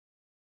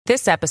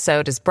This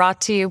episode is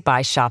brought to you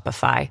by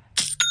Shopify.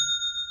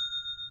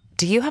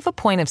 Do you have a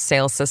point of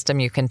sale system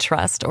you can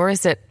trust, or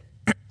is it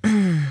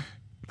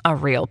a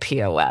real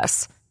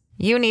POS?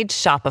 You need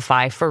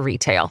Shopify for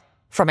retail.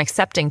 From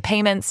accepting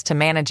payments to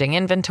managing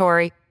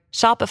inventory,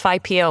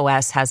 Shopify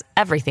POS has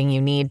everything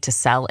you need to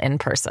sell in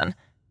person.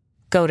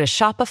 Go to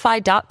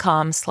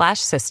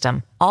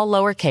shopify.com/system, all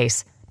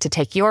lowercase, to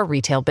take your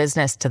retail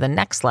business to the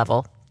next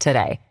level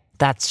today.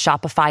 That's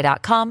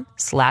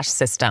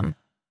shopify.com/system.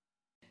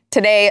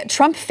 Today,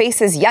 Trump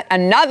faces yet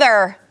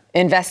another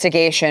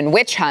investigation.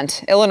 Witch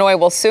hunt. Illinois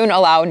will soon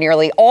allow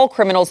nearly all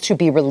criminals to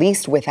be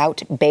released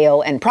without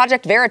bail. And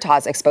Project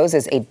Veritas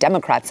exposes a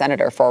Democrat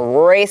senator for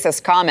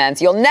racist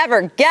comments. You'll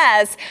never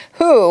guess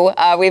who.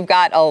 We've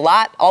got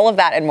all of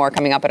that and more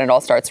coming up, and it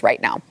all starts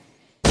right now.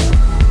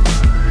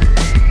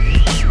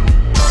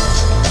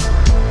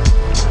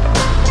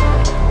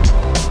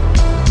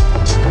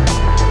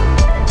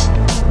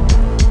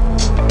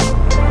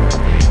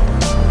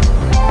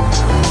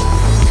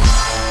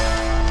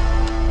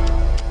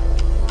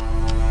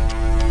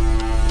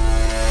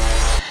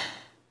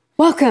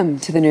 Welcome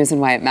to the news and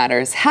why it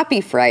matters.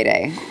 Happy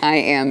Friday. I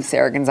am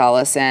Sarah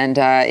Gonzalez, and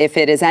if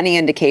it is any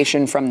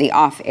indication from the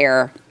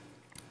off-air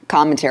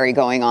commentary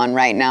going on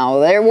right now,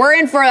 we're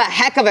in for a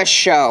heck of a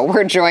show.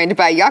 We're joined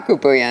by Jaco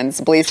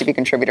Booyens, Blaze TV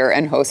contributor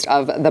and host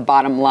of The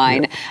Bottom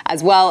Line,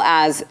 as well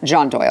as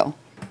John Doyle,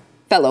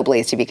 fellow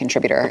Blaze TV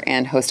contributor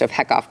and host of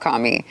Heck Off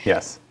Commie.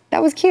 Yes.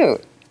 That was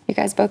cute. You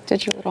guys both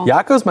did your little...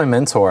 Jaco's my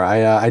mentor.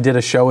 I did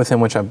a show with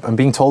him, which I'm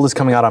being told is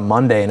coming out on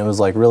Monday, and it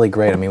was like really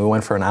great. I mean, we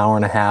went for an hour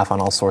and a half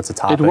on all sorts of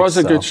topics. It was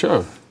a good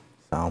show.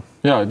 So.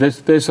 Yeah,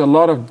 there's a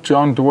lot of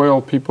John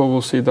Doyle people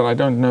will see that I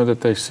don't know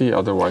that they see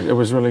otherwise. It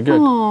was really good.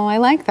 Oh, I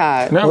like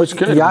that. No, it's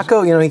good.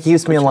 Jaco, he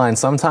keeps me in line.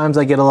 Sometimes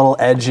I get a little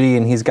edgy,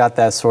 and he's got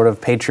that sort of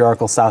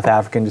patriarchal South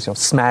African,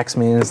 just smacks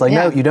me, and it's like,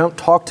 no, you don't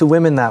talk to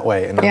women that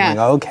way. And I'm like,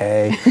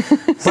 okay.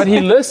 But he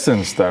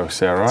listens, though,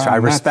 Sarah. So I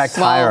respect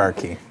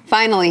hierarchy.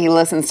 Finally, he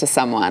listens to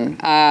someone.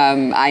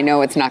 I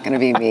know it's not going to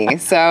be me.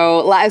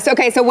 So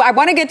I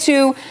want to get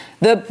to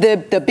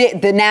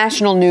the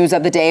national news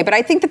of the day, but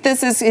I think that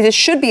this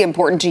should be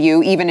important to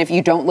you, even if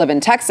you don't live in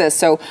Texas.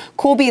 So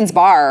Cool Beans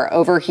Bar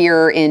over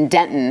here in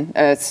Denton,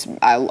 it's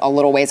a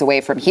little ways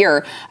away from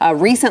here,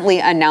 recently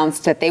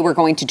announced that they were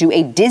going to do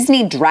a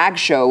Disney drag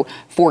show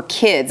for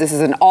kids. This is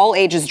an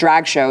all-ages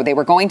drag show. They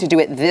were going to do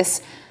it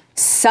this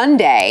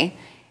Sunday.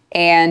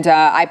 And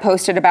I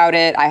posted about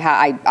it.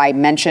 I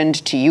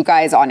mentioned to you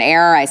guys on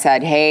air, I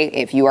said, hey,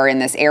 if you are in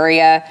this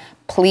area,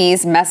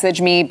 please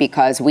message me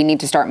because we need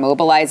to start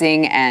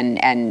mobilizing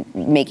and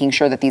making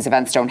sure that these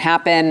events don't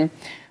happen.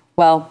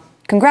 Well,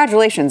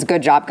 congratulations.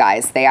 Good job,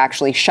 guys. They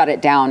actually shut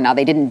it down. Now,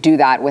 they didn't do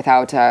that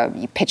without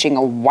pitching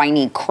a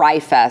whiny cry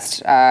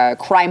fest,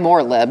 cry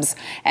more libs.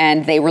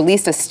 And they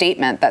released a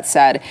statement that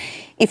said,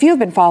 if you have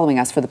been following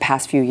us for the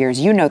past few years,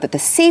 you know that the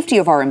safety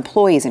of our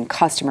employees and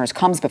customers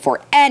comes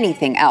before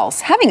anything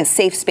else. Having a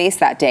safe space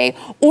that day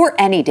or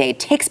any day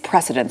takes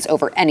precedence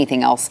over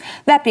anything else.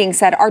 That being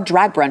said, our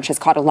drag brunch has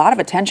caught a lot of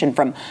attention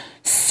from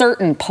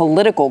certain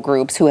political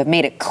groups who have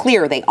made it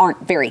clear they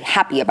aren't very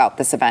happy about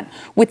this event.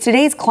 With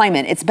today's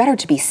climate, it's better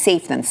to be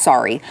safe than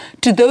sorry.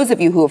 To those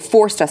of you who have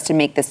forced us to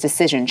make this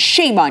decision,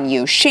 shame on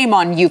you. Shame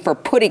on you for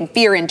putting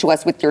fear into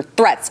us with your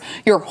threats,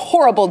 your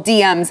horrible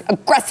DMs,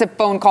 aggressive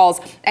phone calls,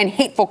 and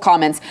hateful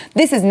comments.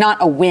 This is not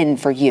a win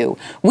for you.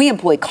 We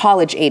employ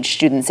college-age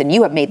students, and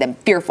you have made them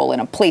fearful in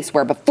a place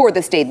where before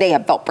this day they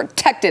have felt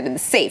protected and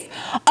safe.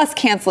 Us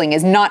canceling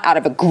is not out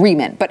of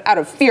agreement, but out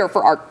of fear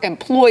for our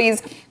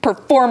employees,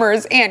 performers,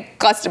 and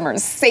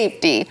customers'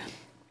 safety.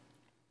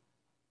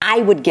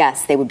 I would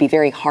guess they would be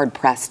very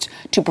hard-pressed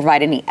to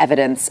provide any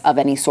evidence of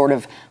any sort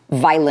of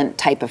violent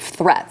type of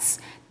threats.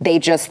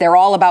 They're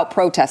all about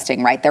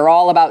protesting, right? They're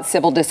all about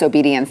civil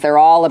disobedience. They're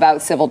all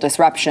about civil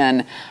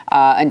disruption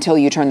until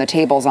you turn the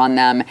tables on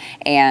them.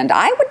 And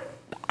I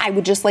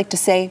would just like to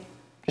say,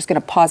 just going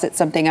to posit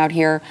something out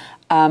here.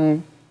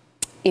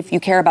 If you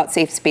care about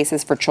safe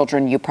spaces for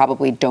children, you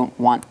probably don't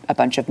want a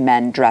bunch of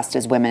men dressed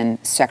as women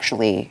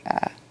sexually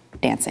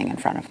dancing in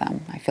front of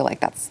them. I feel like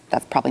that's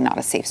probably not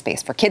a safe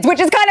space for kids, which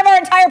is kind of our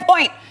entire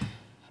point.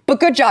 But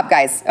good job,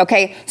 guys.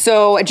 Okay,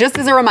 so just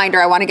as a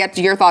reminder, I want to get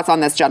to your thoughts on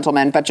this,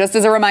 gentlemen, but just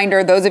as a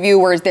reminder, those of you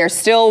where there's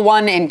still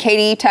one in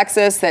Katy,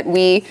 Texas that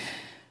we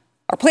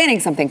are planning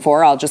something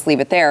for, I'll just leave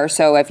it there.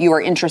 So if you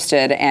are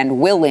interested and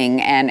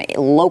willing and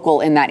local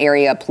in that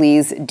area,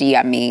 please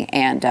DM me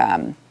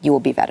and you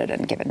will be vetted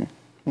and given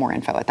more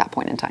info at that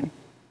point in time.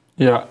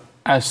 Yeah.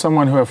 As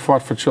someone who has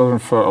fought for children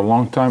for a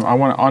long time, I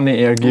want to on the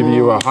air give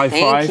you a high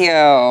five. Thank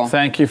you.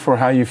 Thank you for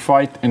how you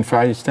fight and for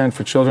how you stand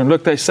for children.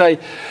 Look, they say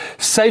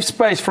safe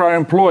space for our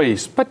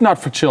employees, but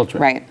not for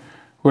children. Right.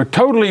 We're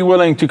totally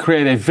willing to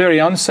create a very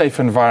unsafe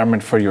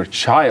environment for your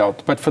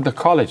child, but for the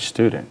college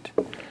student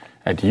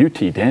at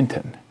UT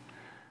Denton,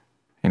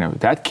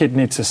 that kid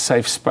needs a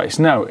safe space.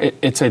 No,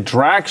 it's a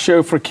drag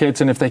show for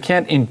kids, and if they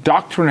can't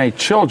indoctrinate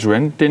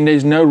children, then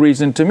there's no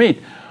reason to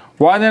meet.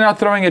 Why are they not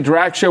throwing a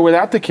drag show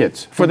without the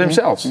kids for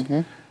themselves?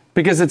 Mm-hmm.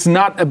 Because it's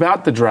not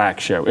about the drag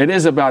show. It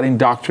is about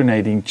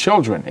indoctrinating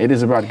children. It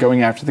is about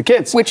going after the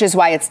kids. Which is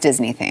why it's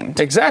Disney themed.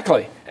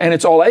 Exactly. And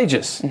it's all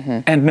ages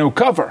and no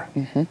cover.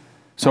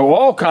 So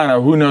all kind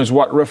of who knows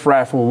what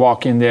riffraff will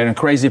walk in there and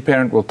crazy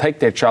parent will take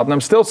their child. And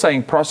I'm still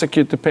saying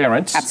prosecute the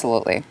parents.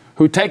 Absolutely.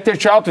 Who take their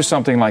child to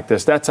something like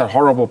this. That's a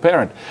horrible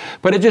parent.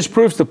 But it just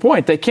proves the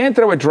point. They can't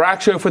throw a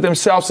drag show for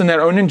themselves in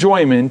their own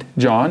enjoyment,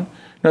 John.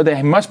 No,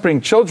 they must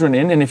bring children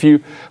in. And if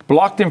you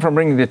block them from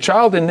bringing the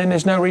child in, then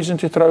there's no reason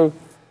to throw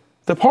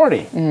the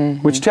party,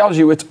 which tells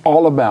you it's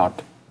all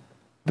about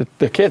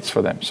the kids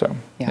for them. So,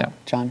 yeah.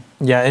 John?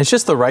 Yeah, and it's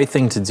just the right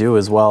thing to do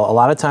as well. A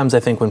lot of times I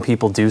think when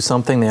people do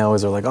something, they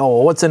always are like, oh,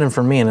 well, what's in it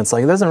for me? And it's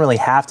like, it doesn't really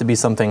have to be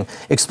something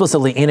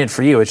explicitly in it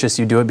for you. It's just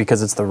you do it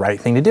because it's the right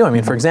thing to do. I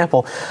mean, for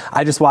example,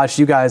 I just watched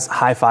you guys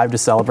high five to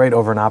celebrate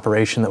over an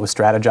operation that was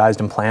strategized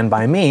and planned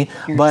by me.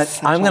 But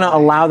I'm going to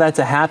allow that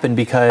to happen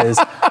because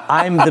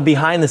I'm the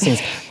behind the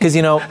scenes. Because,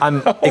 you know,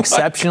 I'm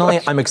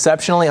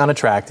exceptionally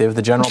unattractive.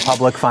 The general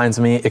public finds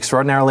me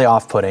extraordinarily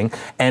off-putting.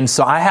 And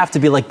so I have to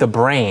be like the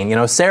brain. You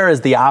know, Sarah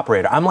is the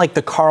operator. I'm like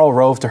the Karl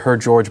Rove to her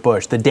George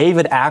Bush, the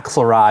David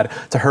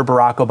Axelrod to her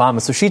Barack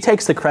Obama. So she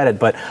takes the credit,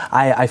 but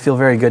I feel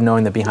very good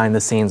knowing that behind the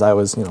scenes I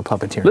was, you know,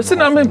 puppeteering.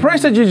 Listen, I'm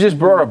impressed that you just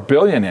brought a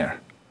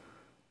billionaire.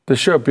 The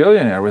show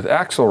Billionaire with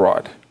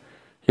Axelrod.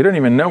 You don't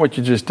even know what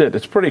you just did.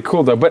 It's pretty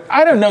cool, though. But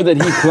I don't know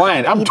that he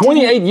planned. I'm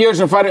 28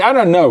 years in fighting. I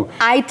don't know.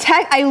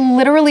 I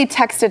literally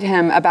texted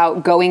him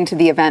about going to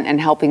the event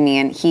and helping me,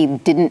 and he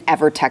didn't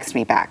ever text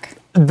me back.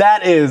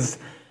 That is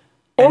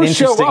an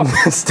interesting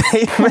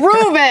statement.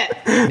 Prove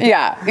it.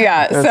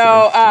 Yeah.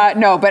 So,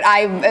 no, but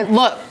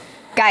look,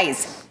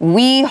 guys,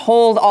 we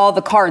hold all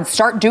the cards.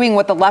 Start doing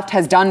what the left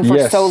has done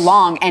for so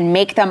long and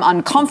make them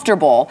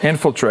uncomfortable.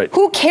 Infiltrate.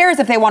 Who cares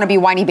if they want to be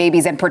whiny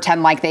babies and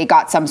pretend like they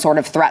got some sort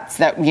of threats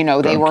that, you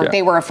know, they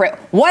were afraid.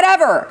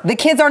 Whatever. The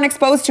kids aren't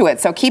exposed to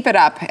it. So keep it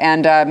up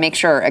and make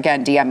sure,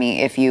 again, DM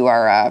me if you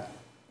are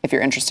if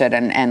you're interested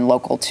and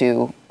local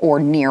to or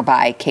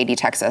nearby Katy,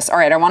 Texas. All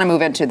right, I want to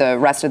move into the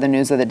rest of the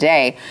news of the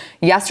day.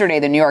 Yesterday,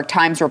 the New York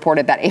Times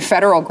reported that a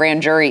federal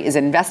grand jury is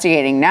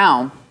investigating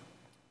now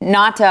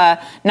not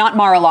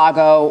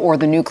Mar-a-Lago or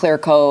the nuclear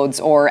codes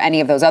or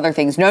any of those other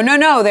things.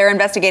 No. They're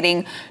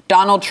investigating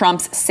Donald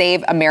Trump's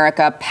Save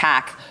America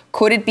PAC.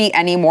 Could it be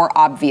any more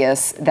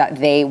obvious that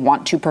they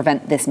want to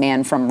prevent this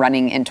man from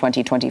running in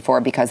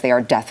 2024 because they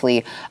are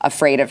deathly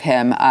afraid of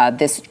him?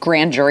 This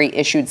grand jury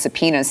issued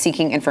subpoenas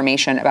seeking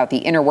information about the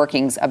inner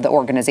workings of the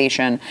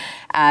organization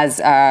as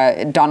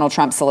Donald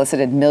Trump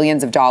solicited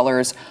millions of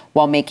dollars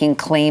while making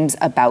claims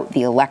about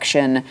the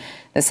election.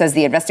 This says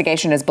the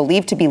investigation is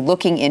believed to be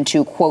looking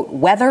into, quote,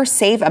 whether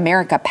Save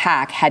America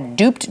PAC had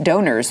duped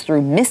donors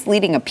through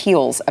misleading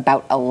appeals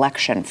about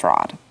election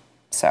fraud.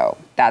 So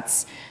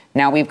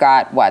now we've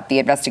got the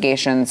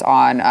investigations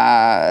on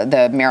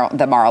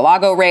the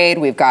Mar-a-Lago raid.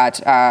 We've got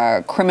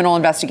criminal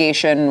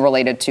investigation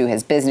related to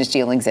his business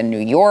dealings in New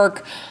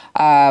York.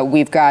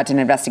 We've got an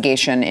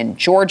investigation in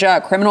Georgia,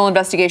 a criminal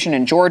investigation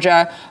in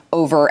Georgia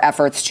over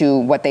efforts to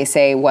what they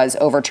say was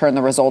overturn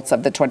the results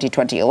of the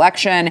 2020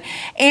 election,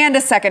 and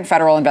a second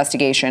federal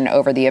investigation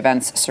over the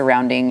events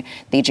surrounding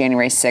the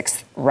January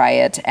 6th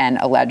riot and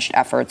alleged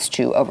efforts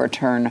to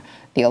overturn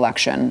the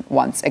election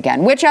once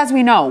again, which, as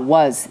we know,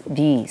 was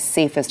the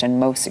safest and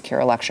most secure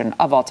election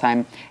of all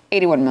time.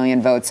 81 million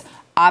votes.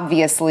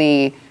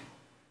 Obviously,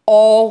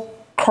 all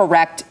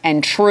correct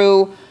and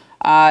true.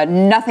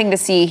 Nothing to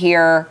see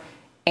here.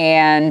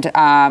 And did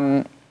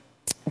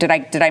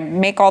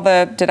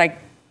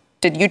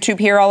YouTube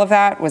hear all of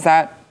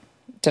that?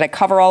 Did I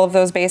cover all of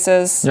those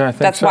bases? Yeah, I think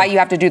That's so. why you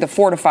have to do the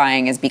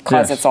fortifying, is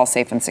because it's all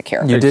safe and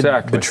secure. You did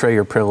betray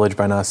your privilege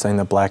by not saying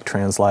that Black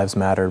trans lives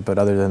mattered, but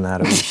other than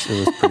that, it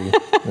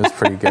was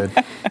pretty good.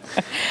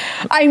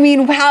 I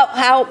mean,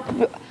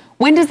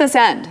 when does this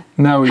end?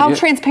 No, how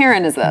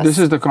transparent is this? This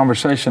is the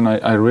conversation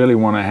I really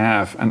want to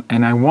have,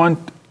 and I want.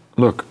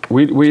 Look,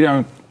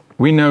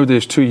 we know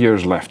there's 2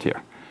 years left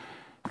here,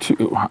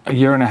 a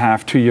year and a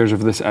half, 2 years of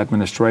this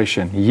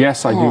administration.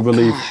 Yes, I do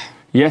believe. God.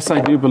 Yes,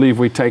 I do believe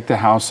we take the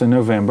House in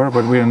November,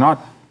 but we are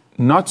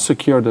not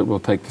secure that we'll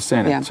take the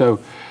Senate. Yeah. So,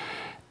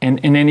 and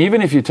then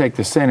even if you take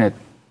the Senate,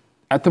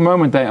 at the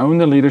moment they own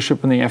the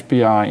leadership in the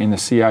FBI, in the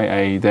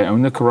CIA. They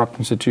own the corrupt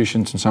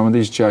institutions and some of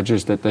these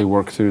judges that they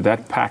work through.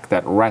 That pack,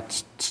 that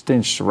rat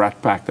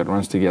pack that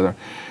runs together.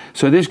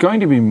 So there's going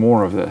to be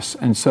more of this.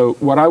 And so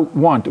what I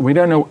want, we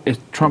don't know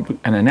if Trump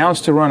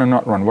announced to run or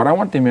not run. What I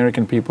want the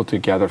American people to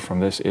gather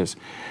from this is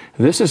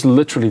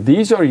literally,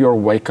 these are your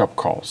wake-up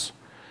calls.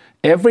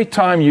 Every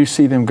time you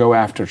see them go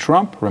after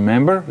Trump,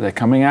 remember, they're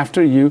coming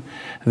after you.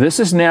 This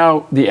is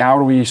now the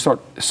hour where you start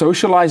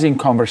socializing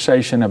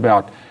conversation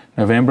about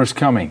November's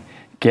coming.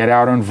 Get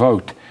out and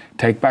vote.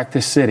 Take back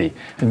the city.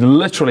 And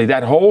literally,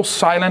 that whole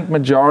silent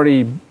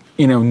majority,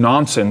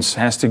 nonsense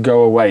has to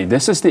go away.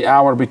 This is the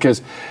hour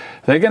because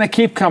they're going to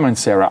keep coming,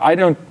 Sarah. I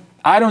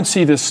don't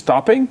see this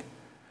stopping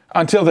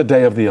until the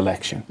day of the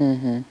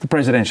election, the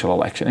presidential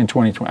election in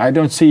 2020. I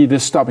don't see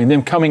this stopping,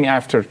 them coming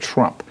after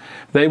Trump.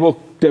 They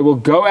will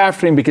go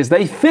after him because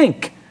they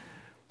think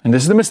and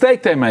this is the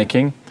mistake they're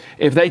making,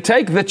 if they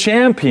take the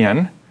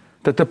champion,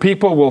 that the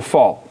people will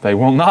fall. They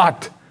will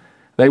not.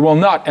 They will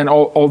not. And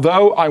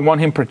although I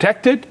want him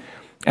protected,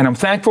 and I'm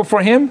thankful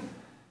for him,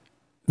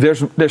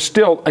 there's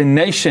still a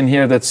nation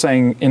here that's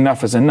saying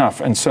enough is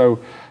enough. And so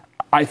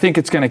I think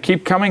it's going to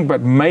keep coming,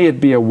 but may it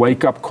be a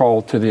wake-up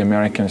call to the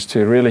Americans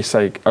to really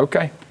say,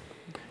 okay,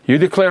 you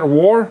declare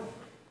war,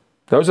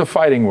 those are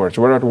fighting words.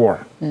 We're at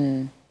war.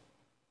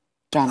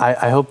 John.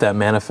 I hope that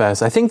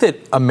manifests. I think that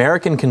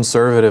American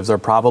conservatives are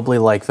probably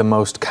like the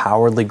most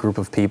cowardly group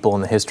of people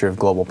in the history of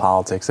global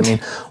politics. I mean,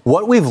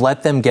 what we've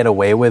let them get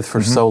away with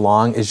for so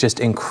long is just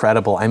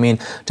incredible. I mean,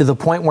 to the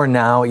point where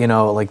now, you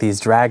know, like these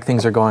drag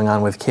things are going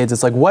on with kids.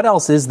 It's like, what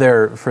else is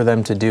there for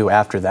them to do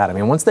after that? I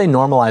mean, once they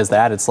normalize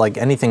that, it's like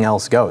anything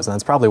else goes. And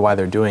that's probably why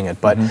they're doing it.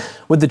 But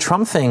with the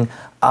Trump thing,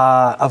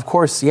 of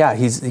course, yeah,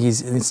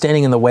 he's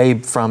standing in the way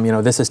from, you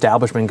know, this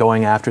establishment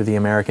going after the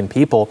American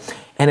people.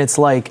 And it's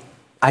like,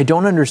 I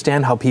don't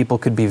understand how people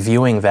could be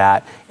viewing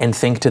that and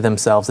think to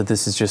themselves that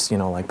this is just, you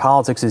know, like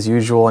politics as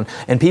usual.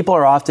 And people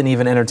are often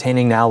even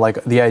entertaining now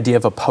like the idea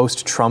of a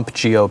post-Trump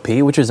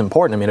GOP, which is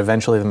important. I mean,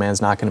 eventually the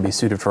man's not going to be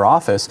suited for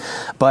office.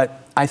 But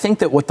I think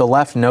that what the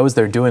left knows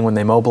they're doing when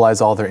they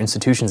mobilize all their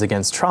institutions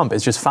against Trump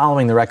is just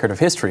following the record of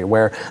history,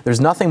 where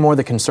there's nothing more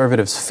that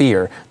conservatives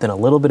fear than a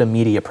little bit of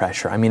media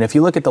pressure. I mean, if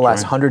you look at the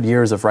last 100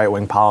 years of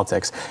right-wing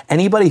politics,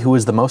 anybody who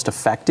is the most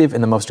effective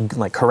and the most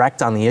like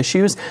correct on the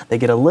issues, they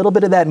get a little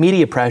bit of that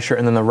media pressure,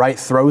 and then the right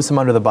throws them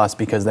under the bus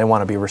because they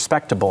want to be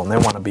respectable and they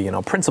want to be, you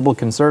know, principled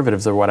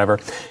conservatives or whatever.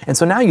 And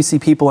so now you see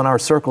people in our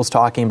circles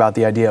talking about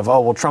the idea of, oh,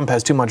 well, Trump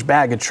has too much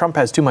baggage. Trump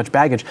has too much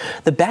baggage.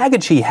 The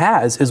baggage he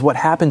has is what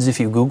happens if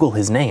you Google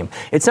his name.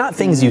 It's not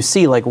things you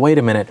see like, wait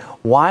a minute,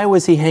 why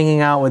was he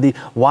hanging out with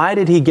why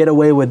did he get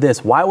away with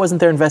this? Why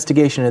wasn't there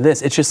investigation of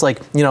this? It's just like,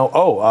 you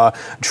know,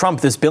 Trump,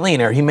 this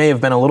billionaire, he may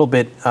have been a little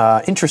bit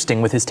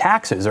interesting with his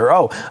taxes,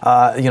 or,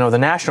 you know, the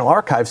National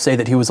Archives say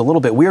that he was a little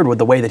bit weird with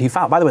the way that he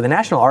filed. By the way, the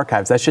National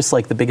Archives, that's just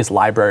like the biggest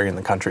library in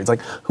the country. It's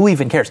like, who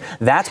even cares?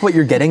 That's what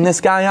you're getting this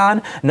guy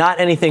on, not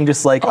anything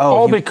just like,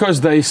 all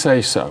because they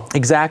say so.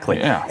 Exactly.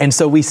 Yeah. And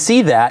so we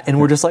see that and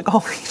we're just like, oh,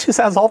 he just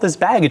has all this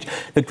baggage.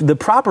 The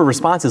proper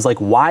response is like,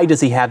 why does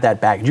he have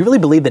that baggage? Do you really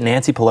believe that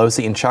Nancy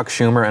Pelosi and Chuck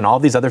Schumer and all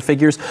these other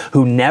figures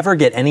who never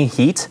get any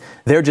heat,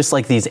 they're just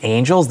like these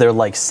angels? They're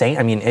like saints.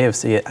 I mean,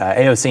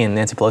 AOC and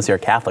Nancy Pelosi are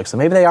Catholics, so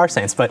maybe they are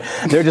saints, but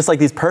they're just like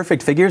these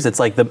perfect figures. It's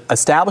like the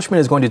establishment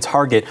is going to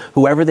target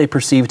whoever they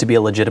perceive to be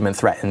a legitimate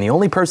threat. And the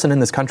only person in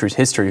this country's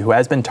history who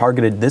has been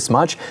targeted this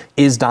much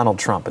is Donald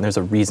Trump. And there's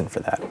a reason for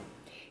that.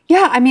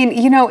 Yeah, I mean,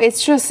 you know,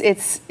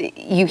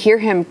 you hear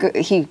him,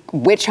 he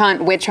witch hunt,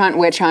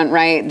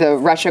 right? The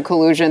Russia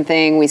collusion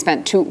thing. We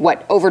spent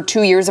over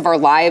 2 years of our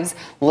lives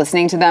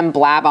listening to them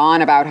blab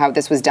on about how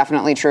this was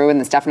definitely true and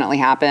this definitely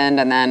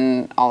happened. And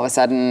then all of a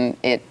sudden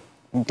it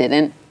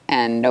didn't.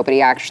 And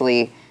nobody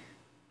actually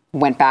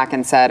went back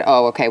and said,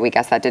 oh, okay, we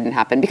guess that didn't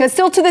happen. Because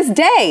still to this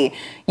day,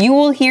 you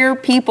will hear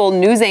people,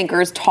 news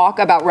anchors, talk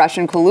about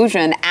Russian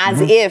collusion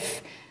as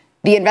if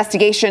the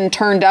investigation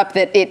turned up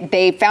that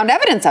they found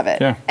evidence of it,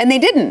 and they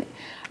didn't.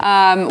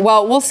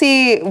 Well, we'll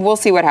see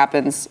what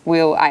happens.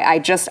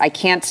 I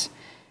can't.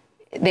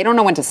 They don't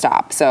know when to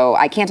stop, so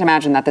I can't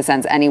imagine that this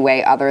ends any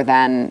way other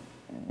than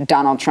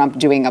Donald Trump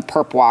doing a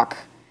perp walk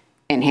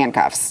in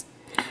handcuffs.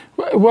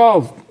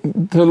 Well,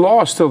 the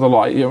law is still the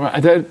law. You know,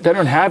 they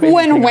don't have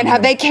anything. When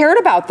have they cared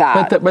about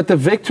that? But the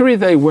victory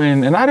they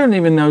win, and I don't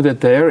even know that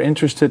they're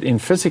interested in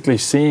physically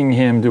seeing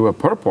him do a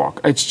perp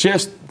walk. It's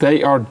just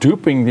they are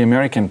duping the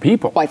American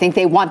people. Well, I think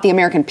they want the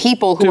American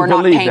people who are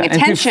not paying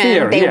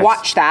attention. They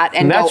watch that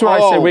and that's why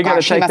I say we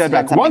got to take that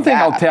back. One thing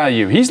I'll tell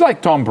you, he's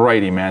like Tom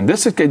Brady, man. Do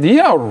you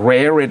know how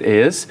rare it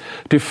is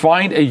to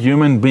find a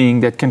human being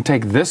that can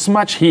take this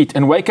much heat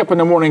and wake up in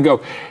the morning and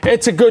go,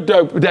 "It's a good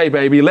day,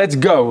 baby. Let's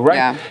go." Right?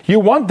 Yeah. You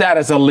want that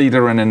as a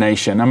leader in a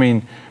nation. I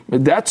mean,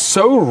 that's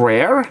so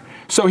rare.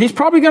 So he's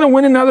probably going to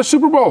win another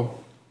Super Bowl.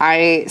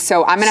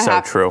 So I'm gonna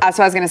have. True. That's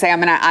what I was gonna say. I'm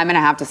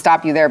gonna have to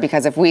stop you there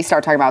because if we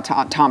start talking about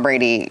Tom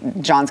Brady,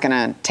 John's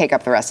gonna take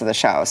up the rest of the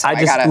show. So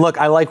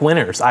I like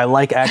winners. I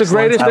like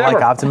excellence. I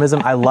like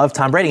optimism. I love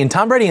Tom Brady, and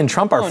Tom Brady and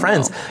Trump are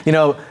friends. No. You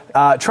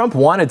know, Trump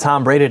wanted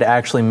Tom Brady to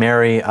actually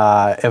marry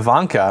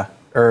Ivanka.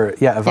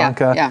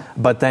 Ivanka. Yeah.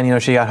 But then, you know,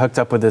 she got hooked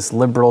up with this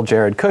liberal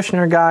Jared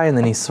Kushner guy, and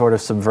then he sort of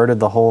subverted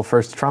the whole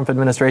first Trump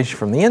administration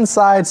from the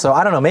inside. So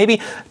I don't know.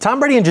 Maybe Tom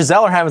Brady and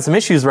Giselle are having some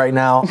issues right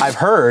now. I've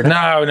heard.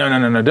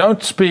 No.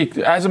 Don't speak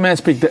as a man.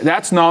 Speak.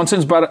 That's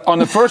nonsense. But on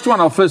the first one,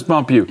 I'll fist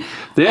bump you.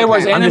 There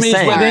was enemies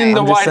within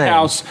the White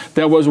House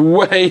that was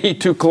way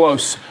too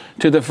close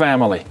to the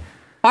family.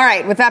 All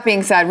right. With that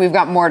being said, we've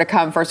got more to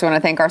come. First, we want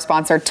to thank our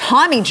sponsor,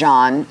 Tommy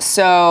John.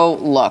 So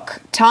look,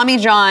 Tommy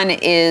John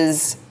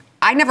is.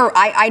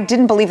 I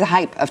didn't believe the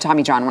hype of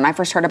Tommy John when I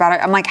first heard about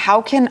it. I'm like,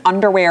 how can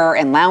underwear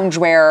and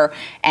loungewear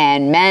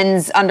and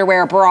men's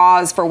underwear,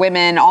 bras for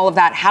women, all of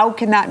that, how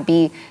can that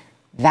be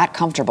that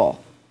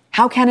comfortable?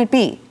 How can it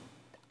be?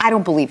 I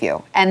don't believe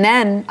you. And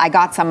then I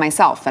got some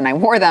myself and I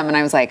wore them and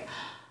I was like,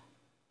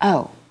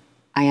 oh,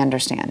 I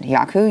understand.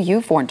 Yaku,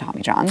 you've worn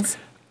Tommy Johns.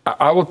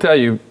 I will tell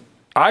you,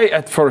 I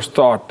at first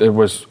thought it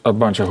was a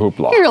bunch of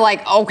hoopla. You're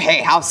like,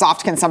 okay, how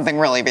soft can something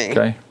really be?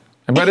 Okay.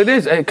 But it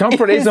is.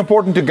 Comfort is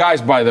important to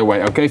guys, by the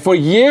way, okay? For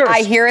years.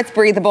 I hear it's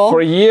breathable.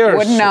 For years,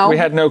 wouldn't know. We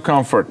had no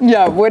comfort.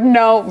 Yeah, wouldn't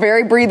know.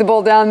 Very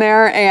breathable down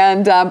there.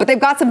 And but they've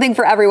got something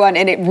for everyone,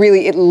 and it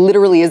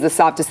literally is the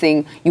softest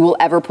thing you will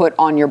ever put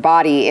on your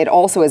body. It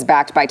also is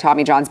backed by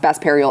Tommy John's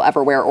best pair you'll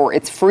ever wear, or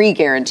its free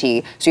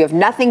guarantee. So you have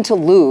nothing to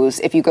lose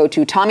if you go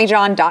to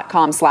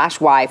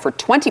TommyJohn.com/Y for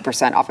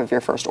 20% off of your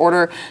first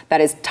order.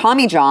 That is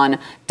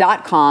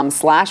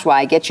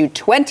TommyJohn.com/Y. Get you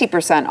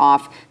 20%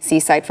 off. See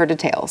site for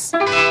details.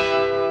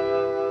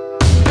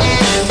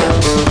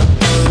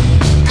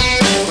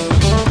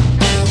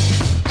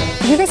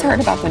 Have you guys heard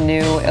about the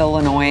new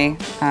Illinois,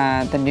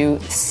 the new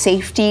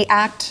Safety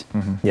Act?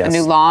 Mm-hmm. Yes. A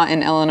new law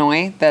in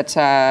Illinois that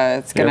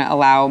it's going to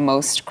allow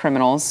most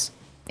criminals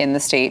in the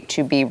state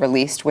to be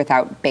released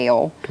without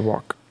bail. To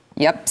walk.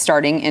 Yep,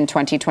 starting in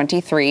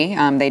 2023.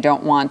 They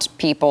don't want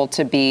people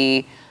to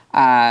be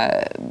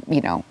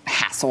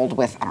hassled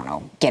with,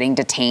 getting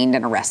detained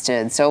and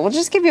arrested. So we'll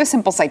just give you a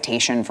simple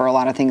citation for a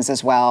lot of things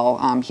as well.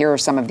 Here are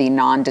some of the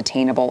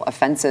non-detainable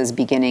offenses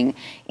beginning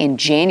in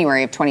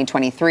January of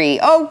 2023.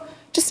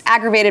 Just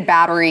aggravated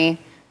battery,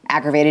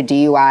 aggravated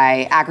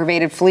DUI,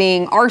 aggravated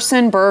fleeing,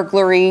 arson,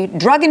 burglary,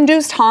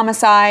 drug-induced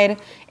homicide,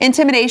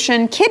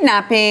 intimidation,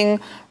 kidnapping,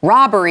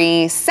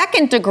 robbery,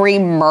 second-degree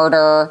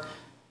murder,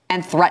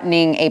 and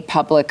threatening a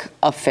public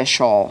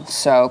official.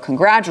 So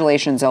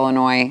congratulations,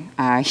 Illinois.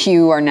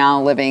 You are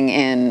now living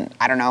in,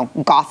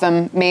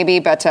 Gotham maybe,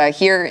 but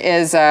here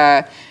is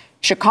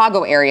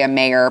Chicago area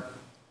mayor,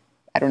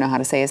 I don't know how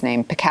to say his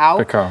name,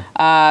 Picou,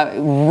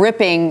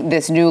 ripping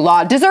this new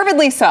law,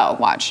 deservedly so.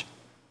 Watch.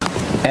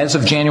 As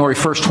of January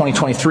 1st,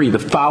 2023, the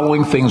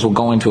following things will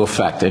go into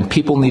effect, and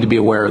people need to be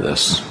aware of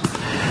this.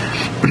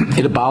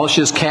 It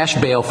abolishes cash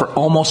bail for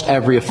almost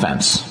every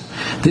offense.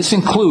 This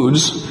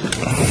includes,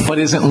 but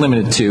isn't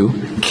limited to,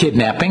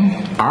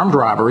 kidnapping, armed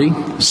robbery,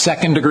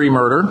 second-degree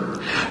murder,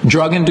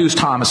 drug-induced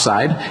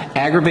homicide,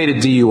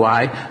 aggravated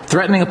DUI,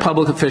 threatening a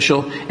public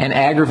official, and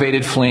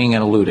aggravated fleeing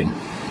and eluding.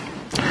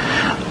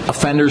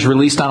 Offenders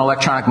released on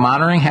electronic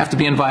monitoring have to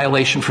be in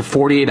violation for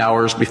 48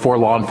 hours before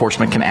law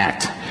enforcement can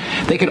act.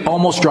 They could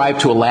almost drive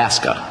to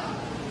Alaska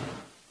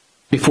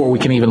before we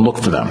can even look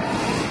for them.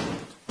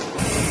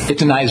 It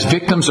denies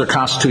victims their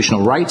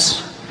constitutional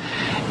rights.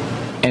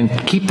 And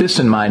keep this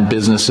in mind,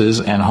 businesses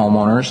and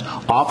homeowners.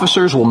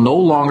 Officers will no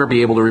longer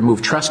be able to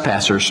remove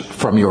trespassers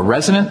from your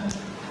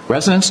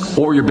residence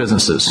or your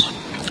businesses.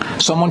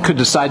 Someone could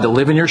decide to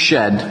live in your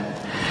shed,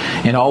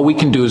 and all we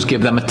can do is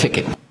give them a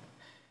ticket.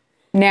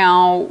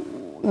 Now,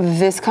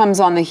 this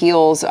comes on the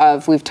heels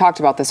of, we've talked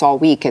about this all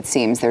week, it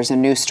seems. There's a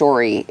new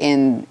story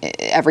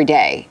every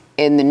day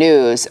in the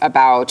news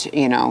about,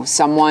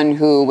 someone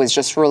who was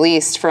just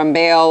released from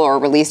bail or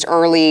released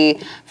early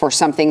for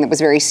something that was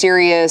very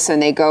serious,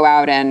 and they go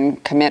out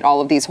and commit all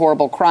of these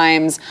horrible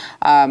crimes.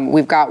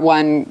 We've got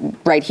one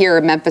right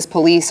here. Memphis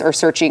police are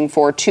searching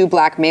for 2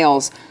 black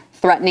males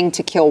threatening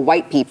to kill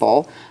white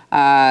people.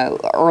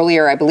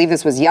 Earlier, I believe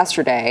this was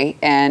yesterday,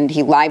 and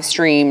he live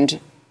streamed.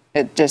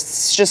 It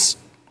just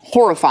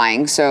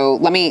horrifying. So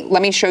let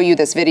me show you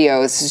this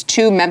video. This is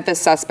 2 Memphis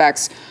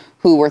suspects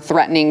who were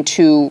threatening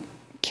to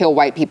kill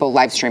white people,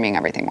 live streaming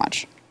everything.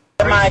 Watch.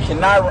 That man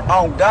cannot,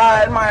 on God,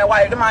 that man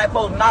white, that man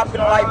supposed not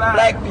feeling like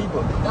black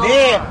people.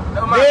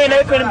 Then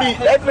they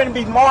finna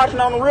be marching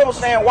on the river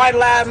saying white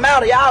lives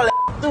matter. Y'all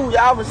through,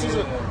 y'all finna see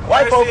some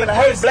white folks finna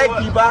hate black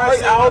people. I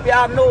hope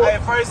y'all know it.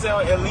 Hey, first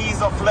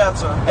Elisa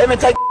Fletcher. They finna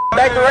take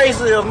back to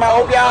racism, man. I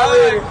hope y'all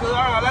ready.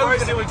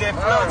 First it was Jeff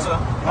Fletcher.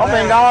 I'm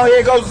finna go ahead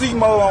and go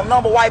Z-mode on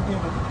number white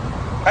people.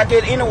 I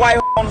get any white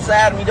on the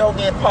side of me, don't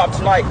get popped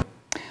tonight.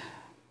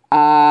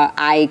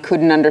 I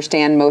couldn't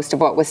understand most of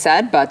what was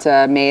said, but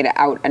made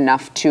out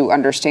enough to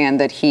understand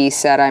that he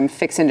said, I'm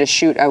fixing to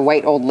shoot a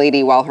white old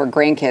lady while her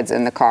grandkid's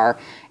in the car.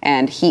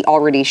 And he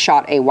already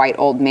shot a white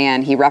old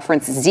man. He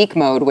referenced Zeke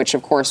mode, which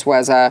of course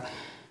was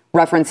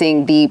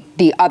referencing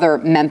the other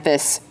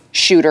Memphis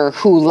shooter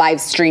who live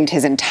streamed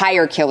his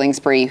entire killing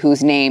spree,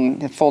 whose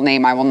full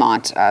name I will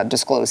not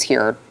disclose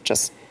here,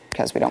 just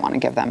because we don't want to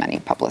give them any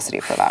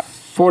publicity for that.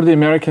 For the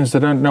Americans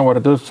that don't know what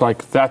it looks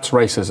like, that's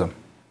racism.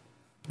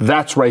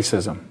 That's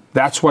racism.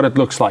 That's what it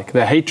looks like.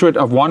 The hatred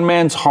of one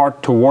man's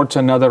heart towards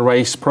another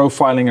race,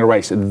 profiling a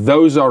race.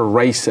 Those are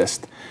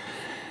racist.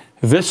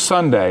 This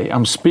Sunday,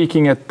 I'm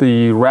speaking at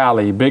the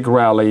big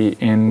rally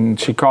in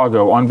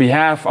Chicago on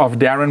behalf of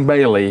Darren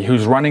Bailey,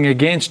 who's running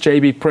against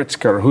J.B.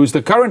 Pritzker, who's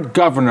the current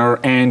governor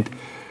and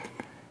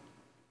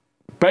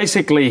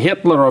basically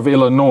Hitler of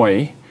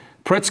Illinois.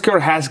 Pritzker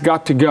has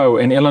got to go.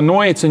 In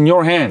Illinois, it's in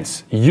your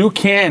hands. You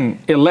can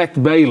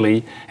elect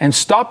Bailey and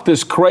stop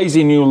this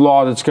crazy new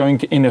law that's going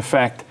to in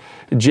effect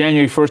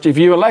January 1st. If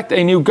you elect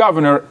a new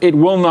governor, it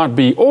will not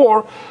be.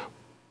 Or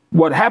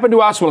what happened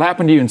to us will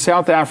happen to you in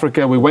South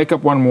Africa. We wake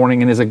up one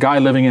morning and there's a guy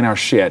living in our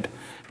shed,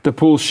 the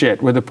pool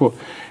shed, with the pool.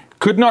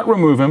 Could not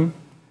remove him,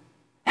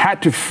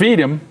 had to feed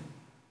him.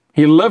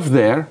 He lived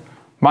there.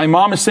 My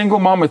mom, a single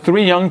mom with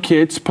 3 young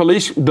kids,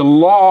 the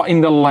law in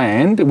the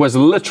land was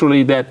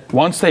literally that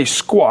once they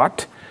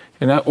squat,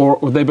 or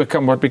they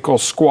become what we call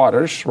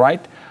squatters, right?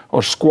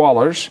 Or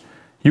squalors,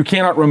 you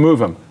cannot remove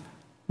them.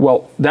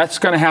 Well, that's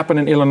going to happen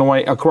in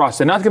Illinois across.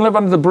 They're not going to live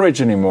under the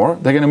bridge anymore.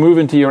 They're going to move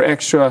into your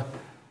extra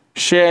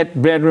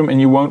shared bedroom and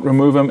you won't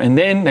remove them. And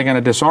then they're going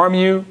to disarm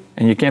you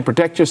and you can't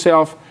protect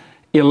yourself.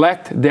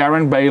 Elect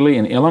Darren Bailey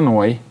in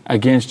Illinois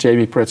against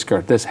J.B.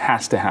 Pritzker. This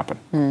has to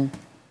happen.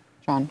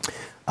 John?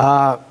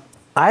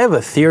 I have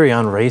a theory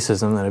on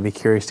racism that I'd be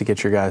curious to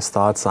get your guys'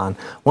 thoughts on.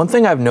 One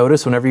thing I've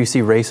noticed whenever you see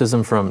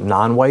racism from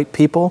non-white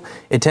people,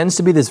 it tends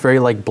to be this very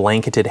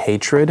blanketed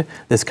hatred.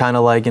 This kind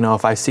of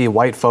if I see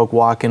white folk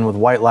walk in with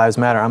White Lives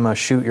Matter, I'm gonna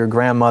shoot your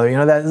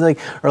grandmother. That's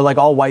or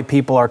all white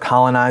people are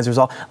colonizers.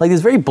 All this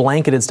very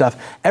blanketed stuff.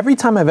 Every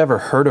time I've ever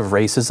heard of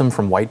racism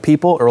from white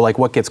people, or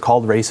what gets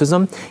called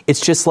racism, it's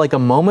just a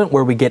moment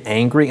where we get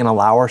angry and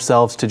allow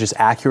ourselves to just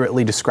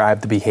accurately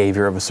describe the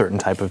behavior of a certain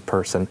type of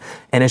person.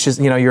 And it's just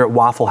you're at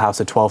Waffle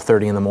House at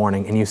 12:30 in the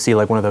morning and you see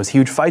one of those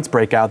huge fights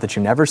break out that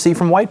you never see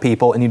from white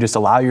people, and you just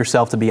allow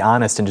yourself to be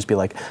honest and just be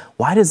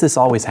why does this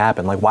always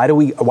happen?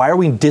 Why are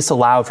we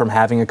disallowed from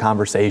having a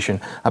conversation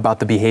about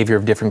the behavior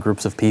of different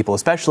groups of people,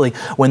 especially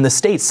when the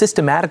state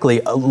systematically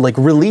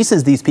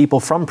releases these people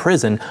from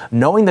prison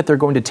knowing that they're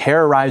going to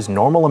terrorize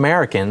normal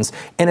Americans,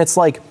 and it's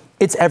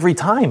every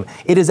time.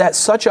 It is at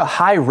such a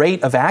high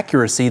rate of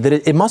accuracy that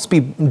it must be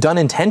done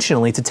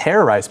intentionally to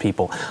terrorize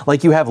people.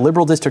 You have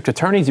liberal district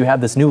attorneys, you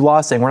have this new law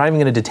saying we're not even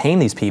going to detain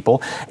these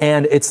people,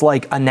 and it's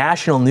a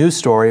national news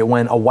story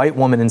when a white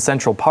woman in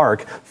Central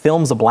Park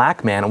films a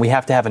black man, and we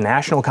have to have a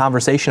national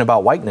conversation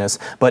about whiteness.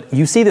 But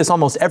you see this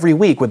almost every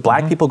week with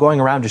black people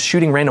going around just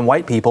shooting random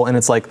white people, and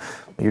it's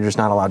you're just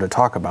not allowed to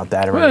talk about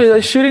that. Well,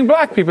 they're shooting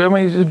black people. I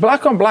mean,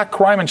 black on black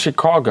crime in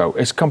Chicago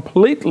is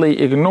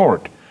completely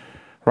ignored.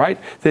 Right?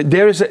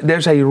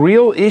 There's a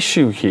real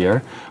issue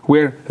here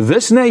where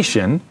this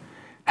nation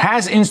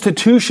has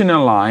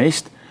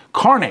institutionalized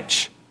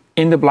carnage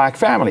in the black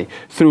family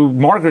through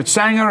Margaret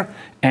Sanger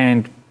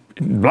and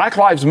Black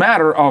Lives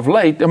Matter of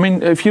late. I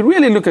mean, if you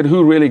really look at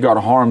who really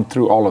got harmed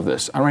through all of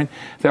this,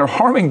 they're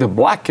harming the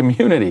black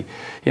community,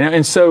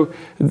 and so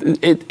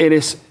it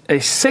is a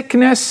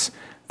sickness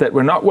that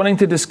we're not willing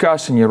to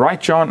discuss. And you're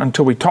right, John,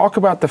 until we talk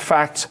about the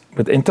facts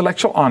with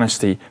intellectual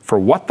honesty for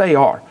what they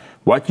are.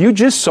 What you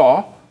just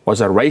saw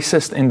was a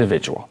racist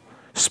individual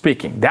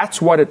speaking.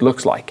 That's what it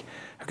looks like.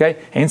 Okay?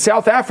 In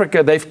South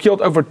Africa, they've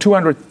killed over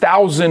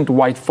 200,000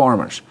 white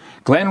farmers.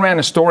 Glenn ran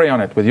a story on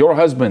it with your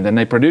husband, and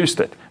they produced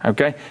it.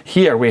 Okay?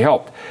 Here, we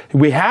helped.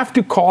 We have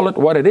to call it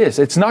what it is.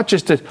 It's not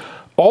just that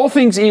all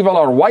things evil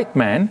are white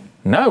man.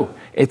 No,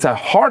 it's a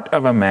heart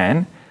of a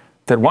man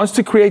that wants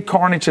to create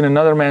carnage in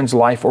another man's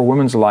life or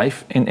woman's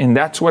life, and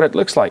that's what it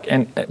looks like.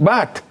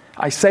 But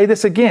I say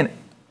this again,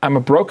 I'm a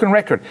broken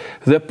record.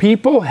 The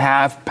people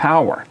have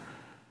power.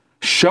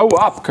 Show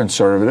up,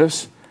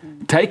 conservatives.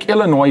 Take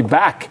Illinois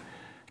back.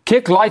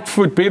 Kick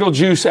Lightfoot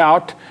Beetlejuice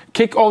out.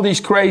 Kick all these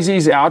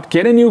crazies out.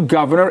 Get a new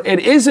governor. It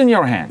is in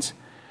your hands.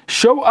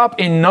 Show up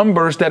in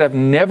numbers that have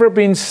never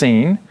been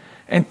seen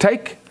and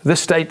take the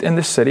state and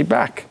the city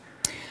back.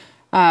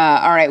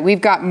 All right, we've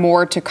got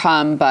more to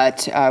come,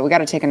 but we got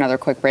to take another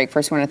quick break.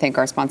 First, we want to thank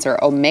our sponsor,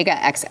 Omega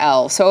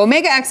XL. So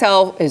Omega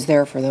XL is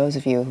there for those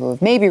of you who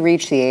have maybe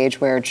reached the age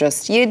where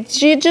you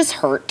just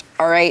hurt.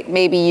 All right,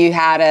 maybe you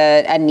had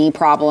a knee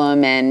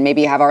problem, and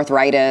maybe you have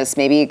arthritis,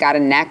 maybe you got a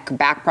neck,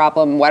 back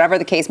problem, whatever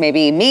the case may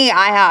be. Me,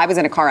 I was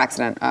in a car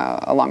accident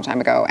a long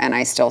time ago, and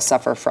I still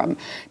suffer from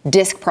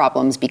disc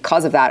problems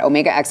because of that.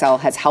 Omega XL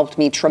has helped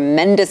me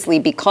tremendously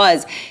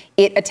because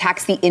it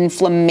attacks the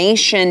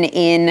inflammation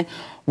in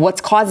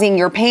what's causing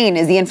your pain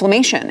is the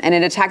inflammation, and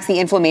it attacks the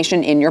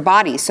inflammation in your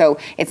body. So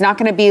it's not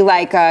going to be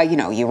like,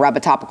 you rub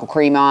a topical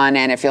cream on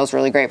and it feels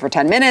really great for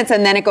 10 minutes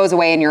and then it goes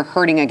away and you're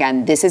hurting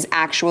again. This is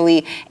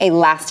actually a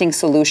lasting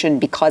solution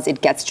because it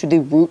gets to the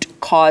root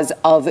cause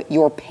of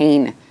your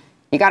pain.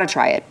 You got to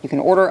try it. You can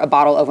order a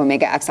bottle of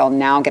Omega XL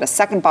now. Get a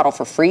second bottle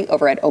for free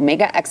over at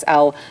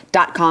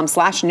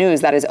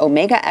omegaxl.com/news. That is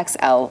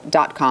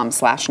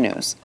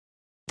omegaxl.com/news.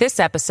 This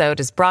episode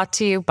is brought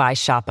to you by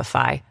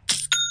Shopify.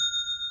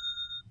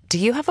 Do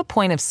you have a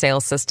point of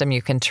sale system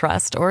you can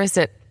trust, or is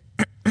it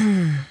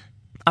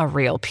a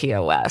real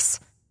POS?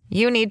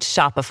 You need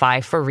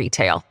Shopify for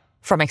retail.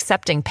 From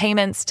accepting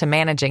payments to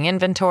managing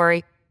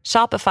inventory,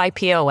 Shopify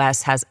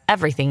POS has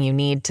everything you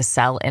need to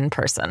sell in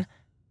person.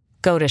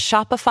 Go to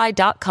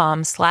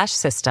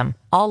shopify.com/system,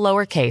 all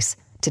lowercase,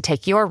 to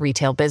take your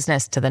retail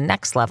business to the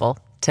next level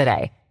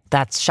today.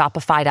 That's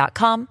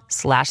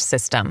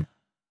shopify.com/system.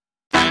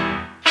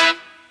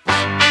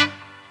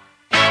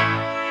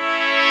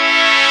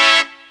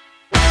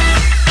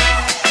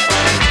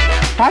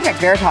 Project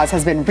Veritas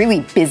has been really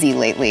busy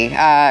lately.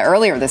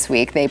 Earlier this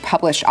week, they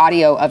published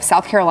audio of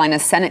South Carolina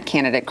Senate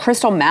candidate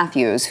Crystal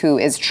Matthews, who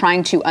is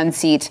trying to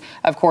unseat,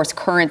 of course,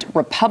 current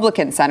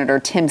Republican Senator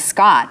Tim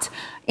Scott.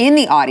 In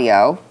the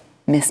audio,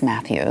 Miss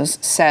Matthews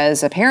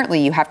says apparently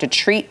you have to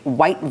treat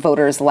white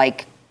voters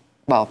like,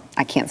 well,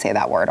 I can't say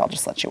that word. I'll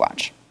just let you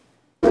watch.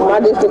 White my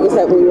district is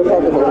heavily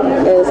Republican,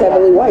 and it's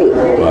heavily white.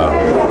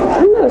 Wow.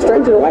 I'm not a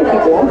stranger to white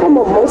people. I'm from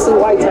a mostly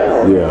white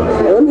town. Yeah.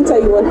 And let me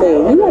tell you one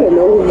thing. You gotta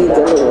know who you're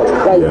dealing with.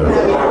 Like, you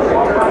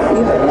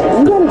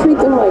gotta treat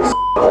them like shit.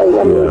 Like,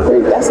 I mean,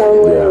 that's the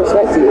only way to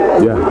respect you.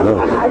 Like,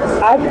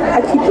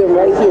 I keep them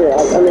right here,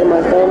 like, under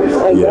my thumb.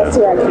 Like, that's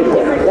where I keep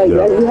them. Like,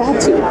 that, you have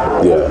to.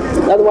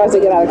 Yeah. Otherwise,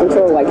 they get out of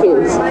control like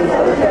kids.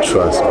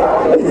 Trust me.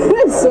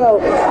 So,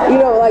 you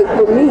know, like,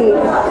 for me,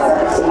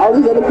 all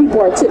these other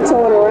people are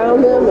tiptoeing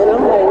around them, and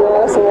I'm like,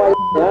 no, that's the white.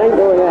 I ain't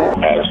doing that.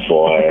 As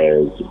far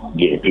as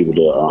getting people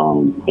to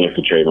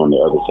infiltrate on the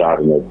other side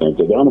and everything,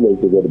 because the only way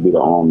to get to be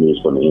the army is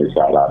from the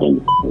inside out.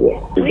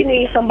 We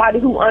need somebody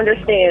who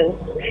understands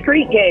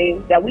street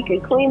games that we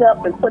can clean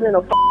up and put in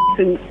a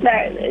suit.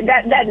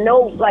 That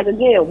knows, like,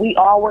 again, we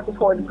all working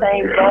toward the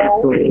same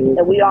goal,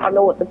 and we all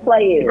know what the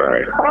play is.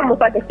 Right. It's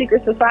almost like a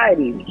secret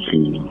society,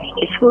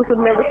 exclusive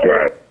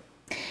membership.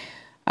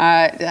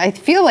 I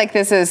feel like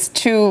this is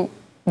to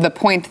the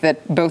point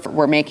that both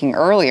were making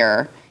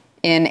earlier.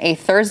 In a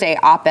Thursday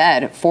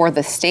op-ed for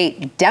the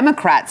state,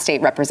 Democrat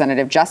State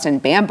Representative Justin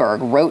Bamberg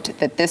wrote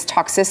that this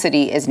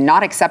toxicity is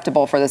not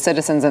acceptable for the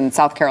citizens in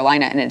South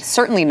Carolina, and it's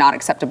certainly not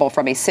acceptable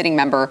from a sitting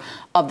member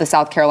of the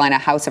South Carolina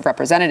House of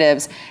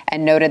Representatives,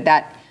 and noted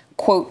that,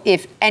 quote,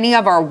 if any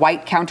of our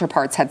white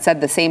counterparts had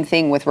said the same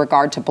thing with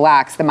regard to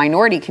blacks, the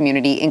minority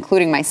community,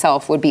 including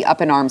myself, would be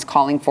up in arms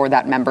calling for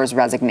that member's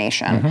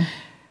resignation. Mm-hmm.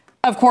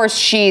 Of course,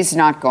 she's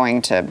not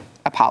going to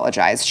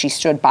apologize. She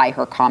stood by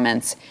her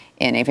comments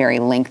in a very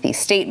lengthy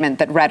statement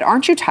that read,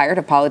 aren't you tired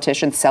of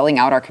politicians selling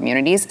out our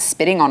communities,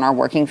 spitting on our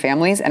working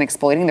families, and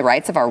exploiting the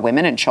rights of our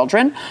women and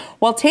children,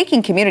 while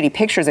taking community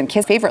pictures and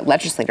kiss favorite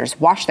legislators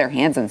wash their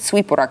hands and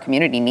sweep what our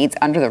community needs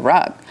under the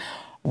rug?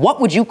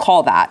 What would you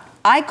call that?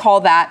 I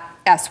call that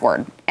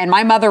S-word. And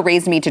my mother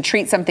raised me to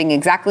treat something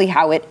exactly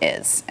how it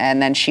is.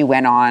 And then she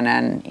went on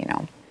and, you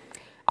know,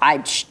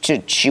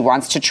 she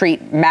wants to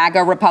treat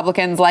MAGA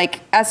Republicans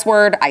like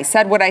S-word. I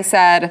said what I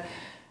said.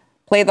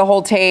 Play the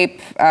whole tape.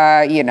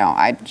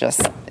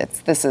 This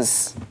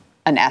is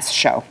an S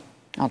show.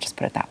 I'll just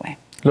put it that way.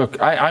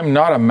 Look, I'm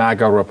not a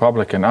MAGA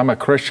Republican. I'm a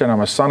Christian. I'm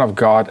a son of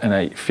God and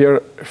a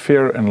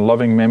fear and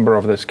loving member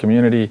of this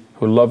community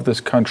who love this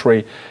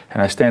country.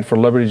 And I stand for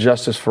liberty,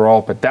 justice for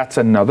all. But that's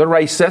another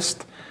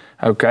racist.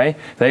 Okay?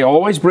 They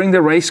always bring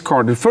the race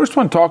card. The first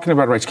one talking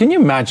about race. Can you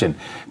imagine?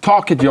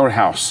 Talk at your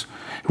house.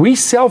 We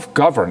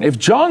self-govern. If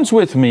John's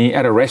with me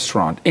at a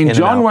restaurant and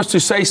John was to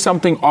say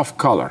something off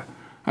color,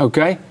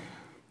 okay?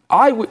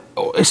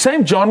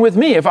 Same John with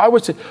me. If I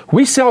was to,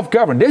 we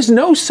self-govern. There's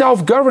no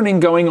self-governing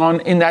going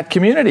on in that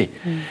community.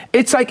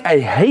 It's like a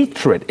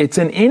hatred. It's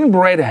an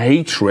inbred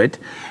hatred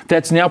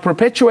that's now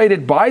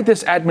perpetuated by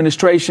this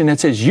administration that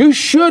says you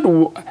should,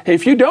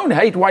 if you don't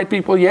hate white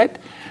people yet,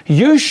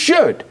 you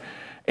should.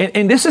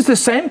 And this is the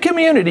same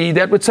community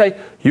that would say,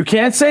 you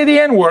can't say the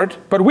N-word,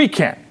 but we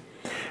can.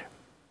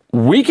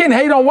 We can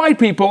hate on white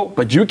people,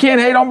 but you can't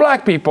hate on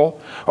black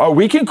people. Or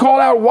we can call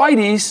out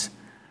whiteys,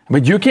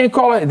 but you can't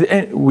call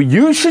it.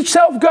 You should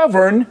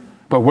self-govern,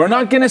 but we're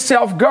not going to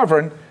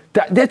self-govern.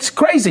 That's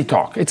crazy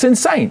talk. It's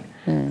insane.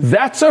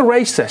 That's a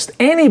racist.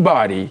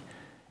 Anybody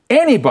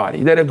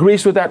that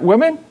agrees with that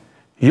woman,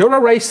 you're a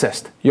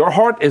racist. Your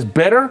heart is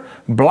bitter,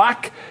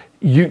 black.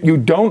 You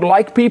don't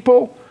like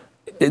people.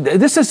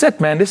 This is it,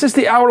 man. This is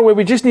the hour where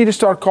we just need to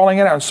start calling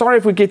it out. Sorry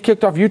if we get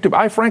kicked off YouTube.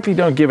 I frankly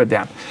don't give a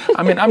damn.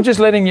 I mean, I'm just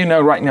letting you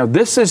know right now.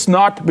 This is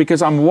not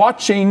because I'm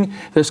watching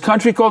this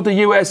country called the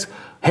U.S.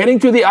 heading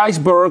to the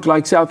iceberg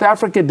like South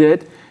Africa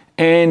did,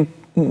 and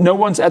no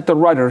one's at the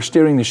rudder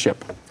steering the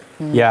ship.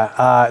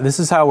 Yeah, this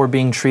is how we're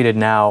being treated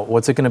now.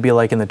 What's it going to be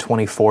like in the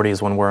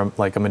 2040s when we're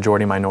like a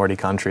majority minority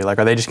country? Like,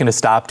 are they just going to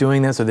stop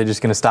doing this? Are they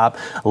just going to stop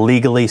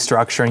legally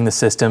structuring the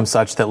system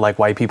such that like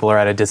white people are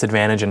at a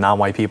disadvantage and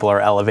non-white people are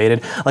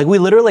elevated? Like, we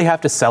literally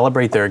have to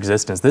celebrate their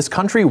existence. This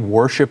country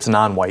worships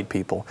non-white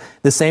people.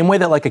 The same way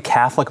that like a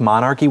Catholic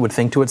monarchy would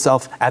think to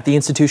itself at the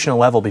institutional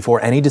level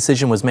before any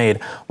decision was made,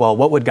 well,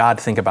 what would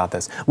God think about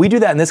this? We do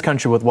that in this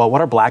country with, well,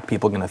 what are black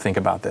people going to think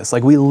about this?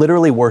 Like, we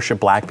literally worship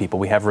black people.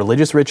 We have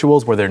religious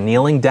rituals where they're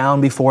kneeling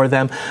down before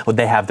them.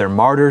 They have their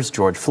martyrs,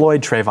 George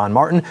Floyd, Trayvon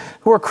Martin,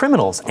 who are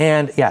criminals.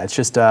 And yeah, it's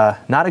just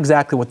not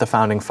exactly what the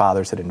founding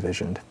fathers had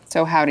envisioned.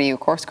 So how do you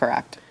course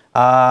correct?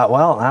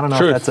 Well, I don't know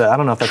if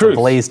that's a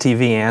Blaze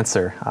TV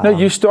answer. No,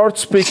 you start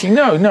speaking.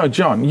 No,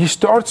 John, you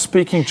start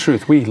speaking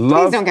truth. Please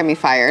don't get me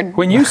fired.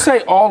 When you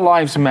say all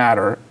lives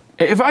matter,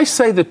 if I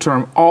say the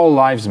term all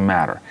lives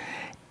matter,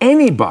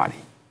 anybody,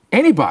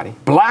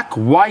 black,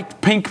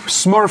 white, pink,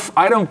 Smurf,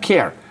 I don't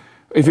care.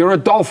 If you're a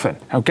dolphin,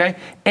 okay?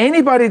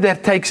 Anybody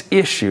that takes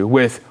issue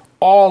with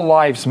all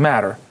lives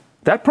matter,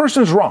 that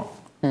person's wrong.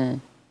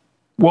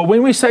 Well,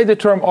 when we say the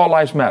term all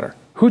lives matter,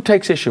 who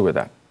takes issue with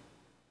that?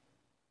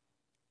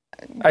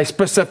 A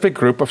specific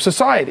group of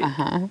society.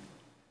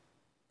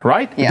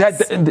 Right?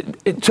 Yes.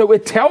 So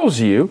it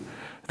tells you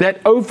that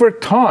over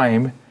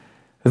time,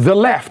 the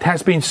left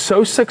has been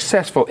so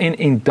successful in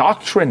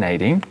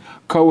indoctrinating,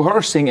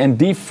 coercing and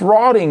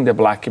defrauding the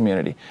black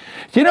community.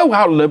 You know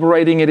how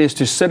liberating it is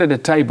to sit at a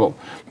table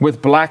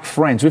with black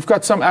friends? We've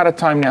got some out of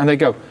time now, and they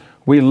go,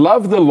 we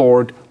love the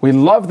Lord, we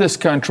love this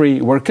country,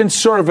 we're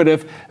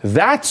conservative.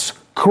 That's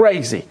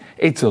crazy.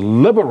 It's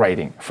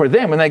liberating for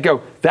them. And they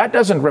go, that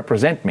doesn't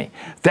represent me.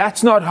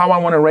 That's not how I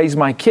want to raise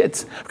my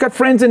kids. I've got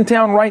friends in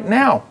town right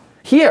now,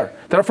 here,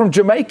 that are from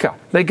Jamaica.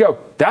 They go,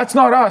 that's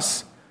not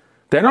us.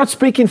 They're not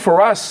speaking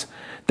for us.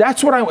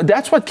 That's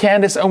what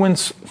Candace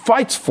Owens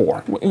fights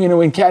for. You know,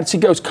 when she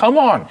goes, come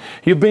on,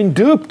 you've been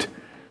duped.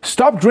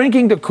 Stop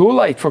drinking the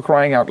Kool-Aid, for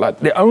crying out loud.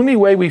 The only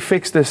way we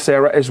fix this,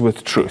 Sarah, is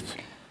with truth.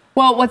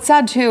 Well, what's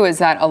sad, too, is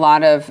that a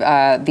lot of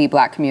the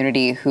black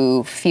community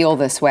who feel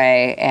this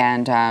way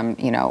and,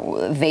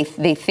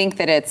 they think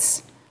that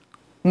it's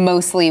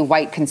mostly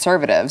white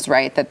conservatives,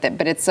 right?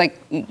 But it's like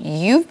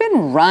you've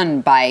been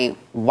run by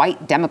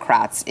white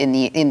Democrats in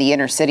the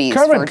inner cities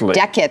currently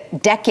for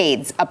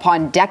decades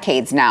upon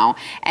decades now.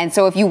 And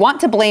so if you want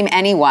to blame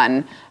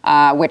anyone,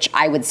 which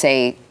I would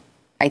say,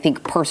 I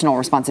think personal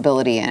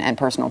responsibility and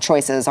personal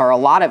choices are a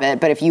lot of it.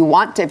 But if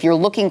you're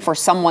looking for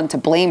someone to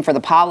blame for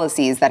the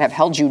policies that have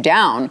held you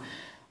down,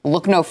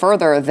 look no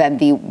further than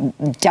the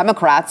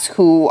Democrats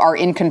who are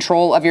in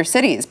control of your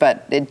cities.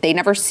 But they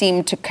never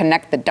seem to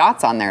connect the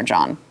dots on there,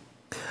 John.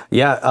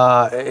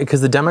 Yeah,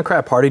 because the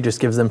Democrat Party just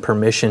gives them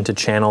permission to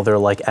channel their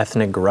like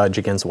ethnic grudge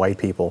against white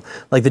people.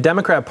 Like the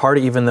Democrat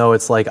Party, even though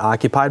it's like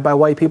occupied by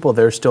white people,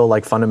 they're still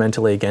like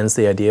fundamentally against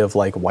the idea of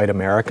like white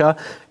America.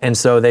 And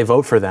so they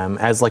vote for them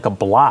as like a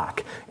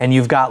block. And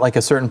you've got like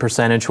a certain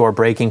percentage who are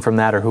breaking from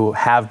that or who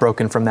have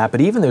broken from that. But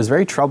even there's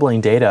very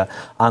troubling data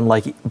on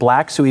like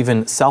blacks who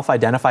even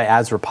self-identify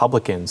as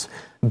Republicans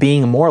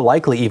being more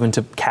likely even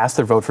to cast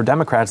their vote for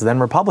Democrats than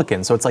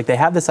Republicans. So it's like they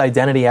have this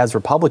identity as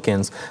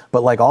Republicans,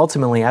 but like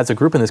ultimately as a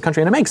group in this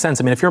country, and it makes sense.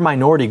 I mean, if you're a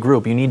minority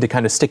group, you need to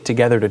kind of stick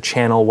together to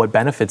channel what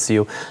benefits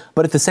you.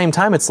 But at the same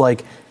time, it's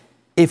like,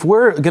 if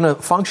we're going to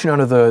function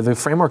under the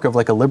framework of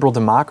like a liberal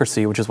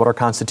democracy, which is what our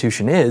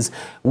Constitution is,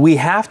 we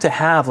have to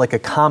have like a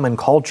common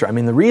culture. I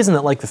mean, the reason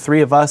that like the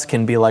three of us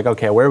can be like,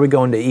 okay, where are we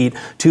going to eat?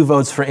 2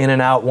 votes for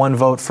In-N-Out, 1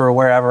 vote for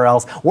wherever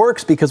else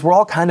works because we're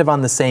all kind of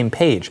on the same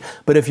page.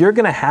 But if you're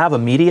going to have a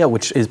media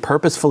which is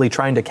purposefully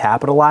trying to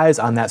capitalize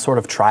on that sort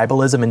of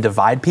tribalism and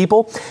divide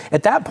people,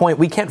 at that point,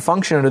 we can't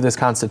function under this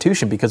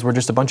Constitution because we're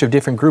just a bunch of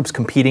different groups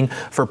competing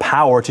for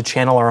power to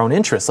channel our own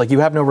interests. Like you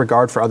have no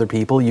regard for other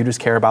people. You just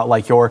care about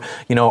like your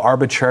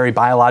arbitrary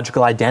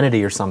biological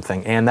identity or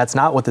something. And that's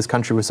not what this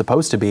country was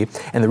supposed to be.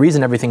 And the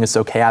reason everything is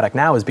so chaotic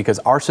now is because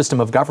our system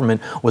of government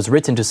was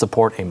written to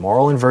support a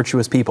moral and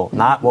virtuous people,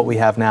 not what we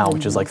have now,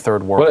 which is like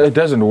third world. Well, it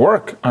doesn't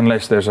work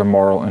unless there's a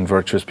moral and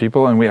virtuous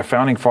people. And we have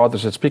founding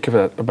fathers that speak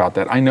about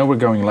that. I know we're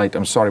going late.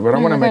 I'm sorry, but I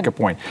want to make a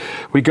point.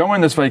 We go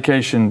on this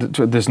vacation,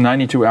 this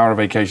 92-hour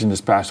vacation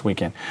this past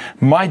weekend.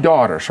 My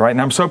daughters, right,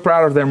 and I'm so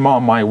proud of their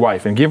mom, my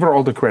wife, and give her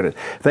all the credit.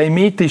 They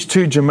meet these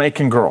 2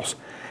 Jamaican girls.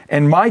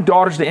 And my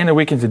daughters, the end of the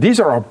weekend, said, these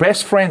are our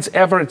best friends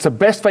ever. It's the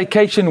best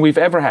vacation we've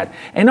ever had.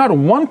 And not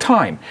one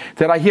time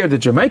that I hear the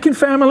Jamaican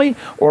family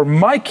or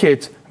my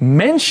kids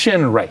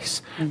mention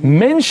race,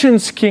 mention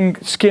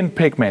skin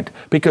pigment,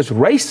 because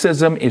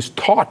racism is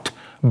taught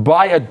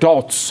by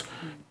adults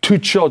to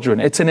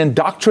children. It's an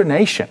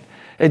indoctrination.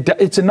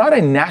 It's not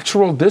a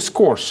natural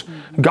discourse.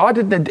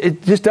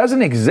 It just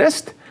doesn't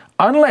exist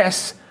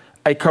unless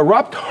a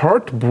corrupt,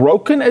 hurt,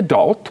 broken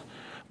adult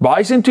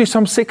buys into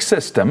some sick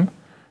system,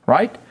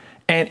 right?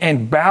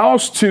 And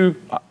bows to,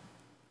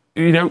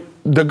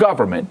 the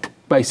government,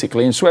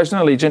 basically, and swears an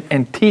allegiance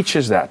and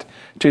teaches that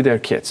to their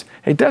kids.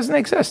 It doesn't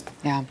exist.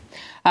 Yeah.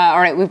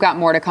 All right, we've got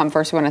more to come.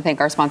 First, we want to thank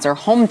our sponsor,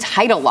 Home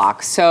Title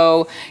Lock.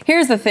 So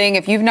here's the thing.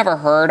 If you've never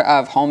heard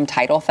of home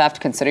title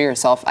theft, consider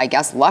yourself, I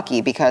guess,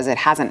 lucky because it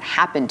hasn't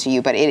happened to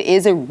you. But it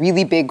is a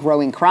really big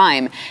growing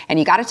crime. And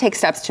you got to take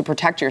steps to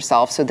protect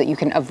yourself so that you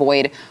can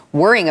avoid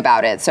worrying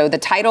about it. So the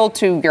title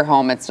to your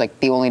home, it's like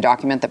the only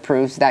document that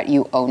proves that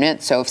you own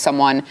it. So if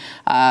someone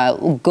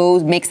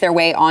makes their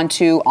way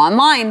onto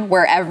online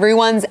where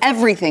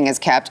everything is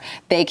kept,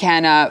 they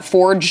can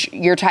forge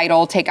your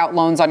title, take out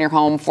loans on your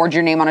home, forge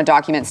your name on a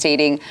document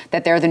stating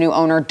that they're the new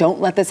owner.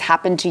 Don't let this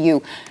happen to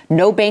you.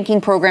 No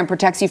banking program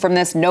protects you from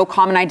this. No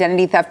common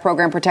identity theft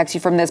program protects you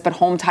from this, but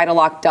Home Title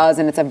Lock does,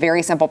 and it's a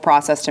very simple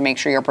process to make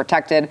sure you're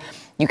protected.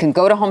 You can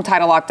go to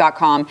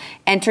HometitleLock.com,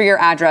 enter your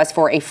address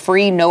for a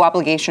free,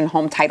 no-obligation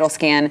home title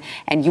scan,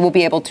 and you will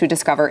be able to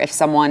discover if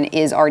someone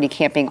is already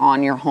camping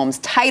on your home's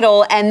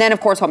title. And then, of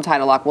course, Home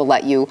Title Lock will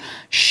let you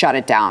shut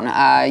it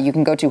down. You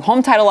can go to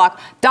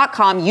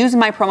HometitleLock.com, use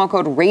my promo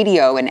code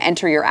RADIO, and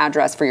enter your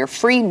address for your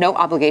free,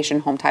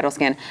 no-obligation home title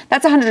scan.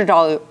 That's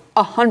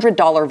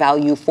 $100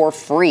 value for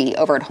free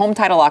over at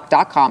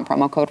HometitleLock.com,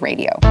 promo code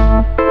RADIO.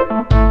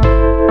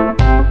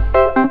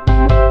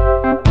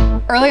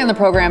 Early in the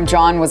program,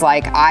 John was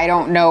like, I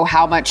don't know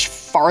how much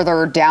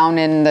farther down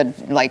in the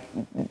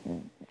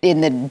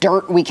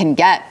dirt we can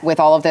get with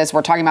all of this.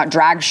 We're talking about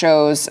drag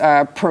shows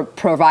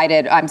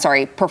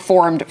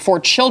performed for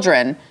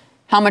children.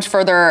 How much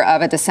further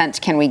of a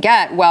descent can we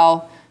get?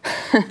 Well,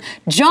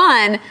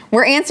 John,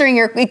 we're answering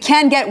it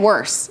can get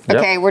worse.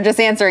 Okay, Yep. we're just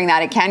answering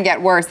that. It can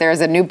get worse.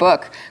 There's a new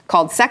book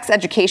called Sex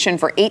Education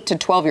for 8 to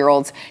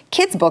 12-year-olds,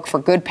 kids book for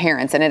good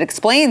parents. And it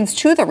explains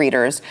to the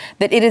readers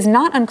that it is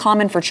not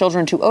uncommon for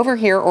children to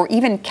overhear or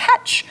even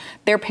catch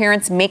their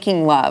parents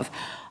making love.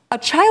 A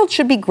child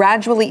should be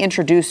gradually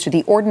introduced to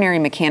the ordinary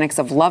mechanics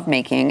of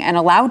lovemaking and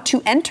allowed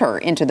to enter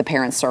into the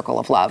parents' circle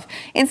of love,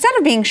 instead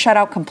of being shut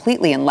out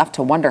completely and left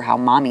to wonder how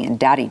mommy and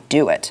daddy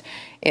do it.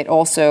 It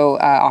also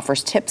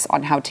offers tips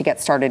on how to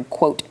get started,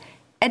 quote,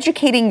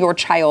 educating your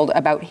child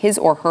about his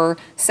or her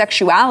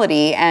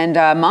sexuality. And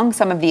among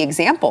some of the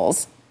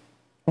examples,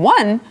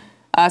 one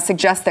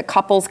suggests that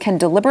couples can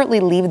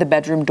deliberately leave the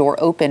bedroom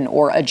door open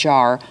or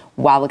ajar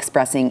while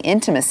expressing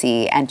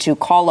intimacy, and to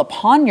call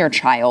upon your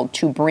child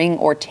to bring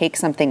or take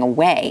something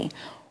away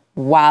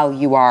while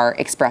you are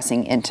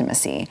expressing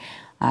intimacy.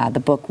 The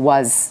book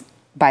was,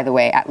 by the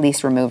way, at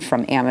least removed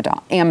from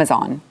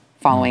Amazon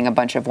following a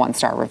bunch of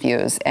one-star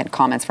reviews and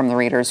comments from the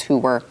readers who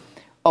were,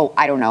 a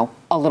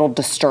little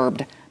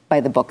disturbed by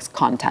the book's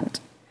content.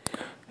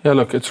 Yeah,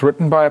 look, it's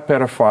written by a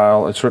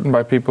pedophile. It's written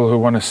by people who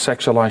want to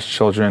sexualize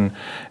children.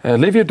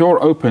 Leave your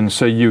door open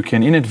so you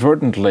can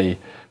inadvertently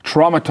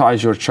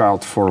traumatize your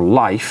child for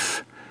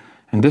life.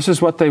 And this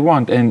is what they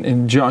want.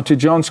 And to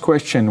John's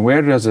question,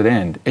 where does it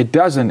end? It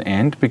doesn't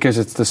end because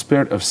it's the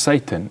spirit of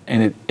Satan,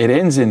 and it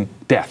ends in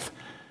death.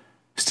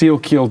 Steal,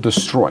 kill,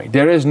 destroy.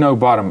 There is no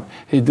bottom.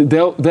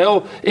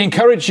 They'll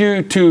encourage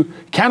you to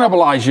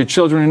cannibalize your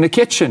children in the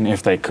kitchen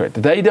if they could.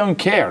 They don't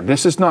care.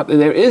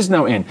 There is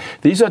no end.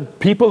 These are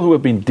people who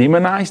have been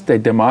demonized, they're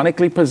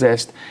demonically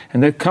possessed,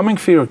 and they're coming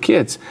for your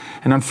kids.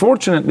 And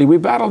unfortunately, we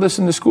battle this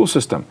in the school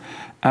system.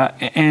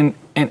 And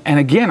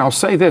again, I'll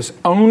say this,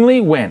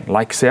 only when,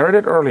 like Sarah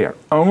did earlier,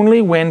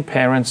 only when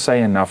parents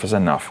say enough is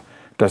enough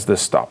does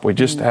this stop. We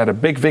just had a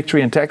big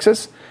victory in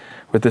Texas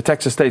with the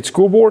Texas State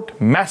School Board,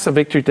 massive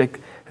victory to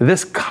take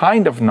this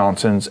kind of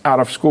nonsense out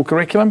of school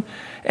curriculum.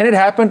 And it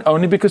happened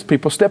only because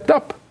people stepped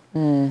up.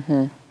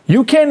 Mm-hmm.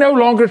 You can no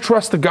longer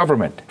trust the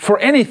government for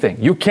anything.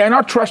 You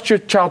cannot trust your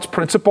child's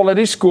principal at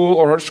his school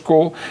or her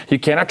school. You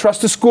cannot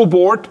trust the school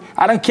board.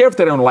 I don't care if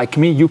they don't like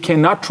me. You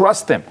cannot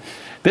trust them.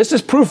 This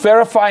is proof,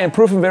 verify, and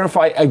proof and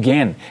verify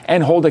again,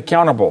 and hold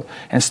accountable.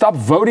 And stop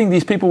voting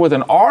these people with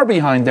an R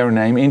behind their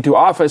name into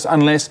office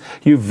unless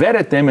you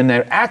vetted them and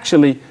they're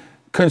actually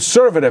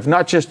conservative,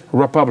 not just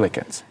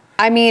Republicans.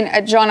 I mean,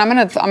 John, I'm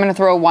gonna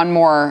throw one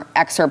more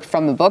excerpt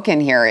from the book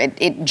in here.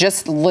 It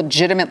just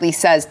legitimately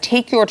says,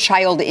 take your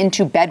child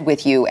into bed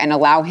with you and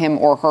allow him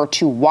or her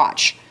to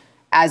watch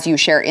as you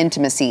share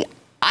intimacy.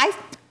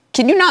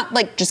 Can you not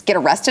just get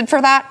arrested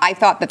for that? I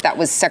thought that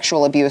was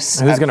sexual abuse.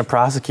 Who's going to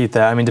prosecute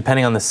that? I mean,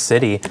 depending on the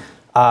city.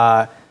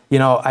 I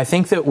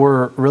think that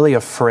we're really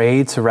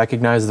afraid to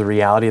recognize the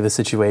reality of the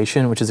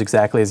situation, which is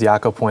exactly as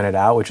Jaco pointed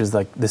out, which is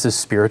this is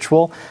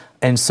spiritual.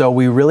 And so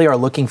we really are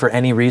looking for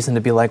any reason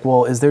to be like,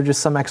 well, is there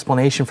just some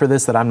explanation for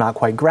this that I'm not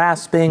quite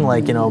grasping?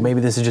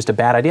 Maybe this is just a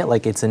bad idea.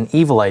 It's an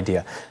evil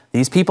idea.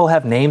 These people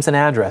have names and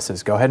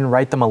addresses. Go ahead and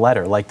write them a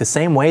letter. The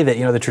same way that,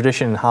 the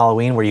tradition in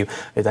Halloween where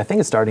I think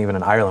it's starting even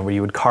in Ireland, where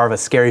you would carve a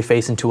scary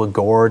face into a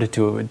gourd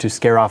to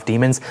scare off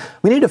demons.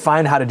 We need to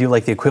find how to do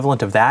the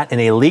equivalent of that in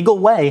a legal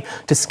way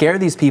to scare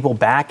these people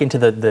back into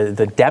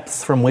the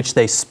depths from which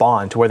they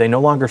spawn, to where they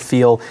no longer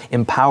feel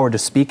empowered to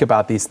speak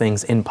about these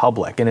things in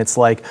public. And it's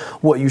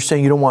what, you're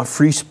saying you don't want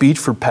free speech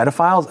for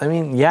pedophiles? I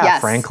mean, yeah, yes.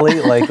 Frankly,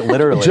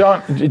 literally.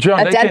 John, a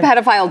dead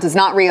pedophile does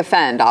not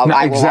reoffend.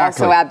 I will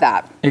also add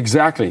that.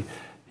 Exactly.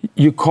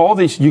 You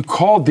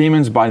call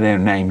demons by their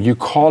name. You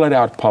call it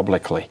out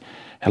publicly.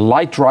 And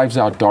light drives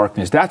out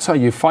darkness. That's how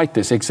you fight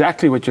this.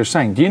 Exactly what you're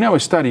saying. Do you know a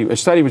study? A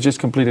study was just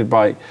completed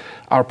by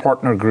our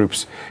partner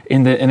groups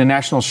in the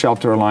National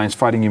Shelter Alliance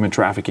Fighting Human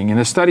Trafficking. And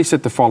the study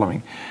said the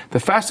following: the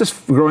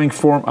fastest growing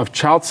form of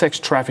child sex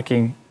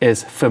trafficking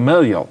is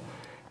familial,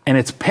 and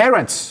it's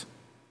parents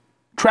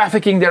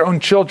trafficking their own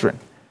children.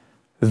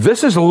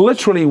 This is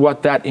literally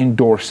what that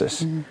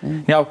endorses.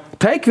 Mm-hmm. Now,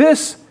 take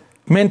this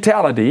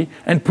mentality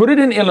and put it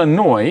in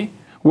Illinois,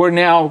 where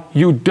now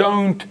you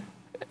don't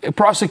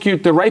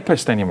prosecute the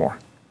rapist anymore.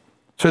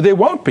 So there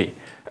won't be.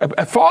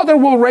 A father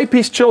will rape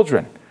his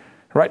children,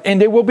 right? And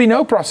there will be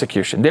no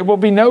prosecution. There will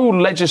be no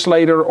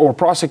legislator or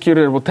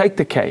prosecutor that will take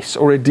the case,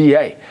 or a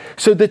DA.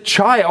 So the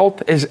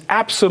child is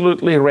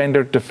absolutely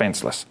rendered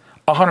defenseless,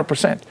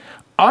 100%.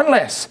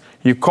 Unless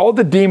you call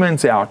the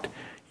demons out,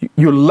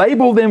 you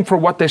label them for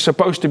what they're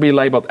supposed to be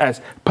labeled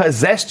as,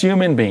 possessed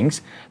human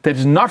beings that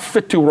is not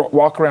fit to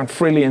walk around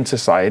freely in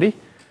society,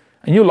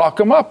 and you lock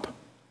them up.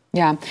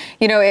 Yeah.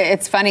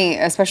 It's funny,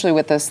 especially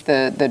with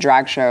the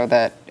drag show,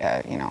 that,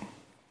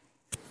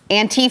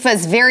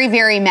 Antifa's very,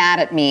 very mad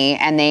at me,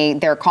 and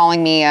they're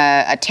calling me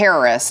a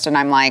terrorist. And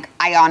I'm like,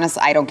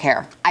 I don't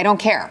care. I don't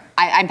care.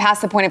 I'm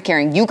past the point of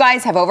caring. You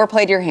guys have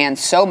overplayed your hand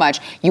so much.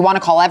 You want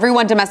to call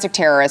everyone domestic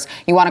terrorists.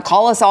 You want to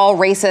call us all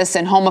racists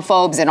and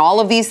homophobes and all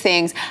of these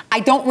things. I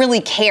don't really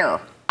care.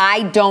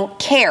 I don't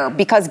care,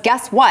 because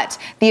guess what?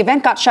 The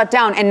event got shut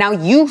down, and now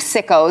you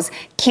sickos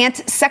can't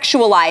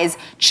sexualize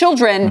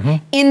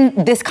children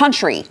in this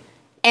country.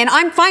 And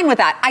I'm fine with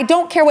that. I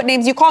don't care what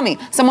names you call me.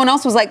 Someone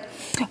else was like,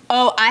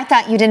 oh, I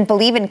thought you didn't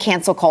believe in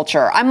cancel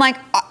culture. I'm like,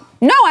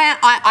 no,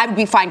 I would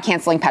be fine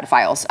canceling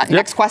pedophiles.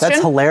 Next question.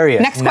 That's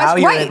hilarious. Next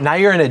question. Now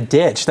you're in a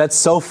ditch. That's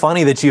so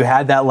funny that you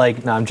had that,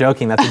 like, no, I'm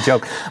joking. That's a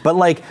joke. But,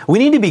 like, we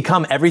need to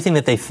become everything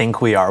that they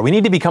think we are. We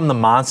need to become the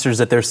monsters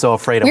that they're so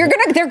afraid of.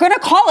 They're gonna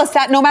call us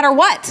that no matter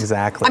what.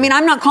 Exactly. I mean,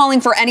 I'm not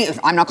calling for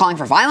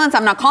violence.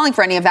 I'm not calling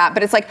for any of that.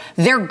 But it's like,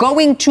 they're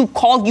going to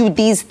call you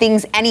these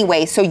things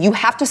anyway. So you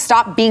have to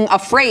stop being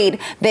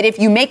afraid that if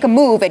you make a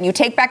move and you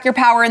take back your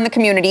power in the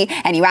community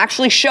and you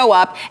actually show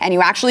up and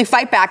you actually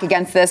fight back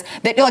against this,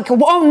 that you're like,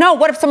 oh no,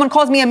 what if someone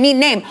calls me a mean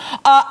name?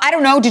 I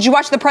don't know. Did you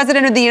watch the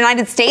President of the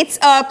United States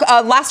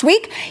last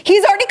week?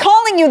 He's already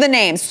calling you the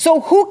names. So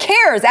who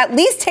cares? At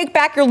least take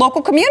back your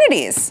local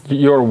communities.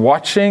 You're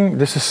watching.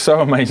 This is so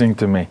amazing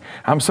to me.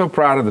 I'm so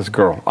proud of this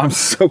girl. I'm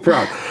so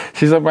proud.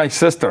 She's like my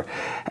sister.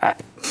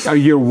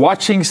 You're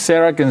watching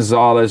Sarah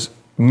Gonzalez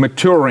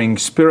maturing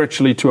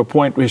spiritually to a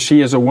point where she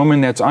is a woman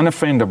that's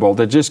unoffendable,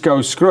 that just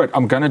goes, screw it,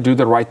 I'm going to do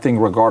the right thing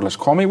regardless.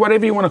 Call me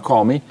whatever you want to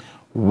call me.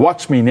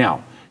 Watch me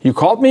now. You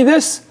called me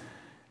this?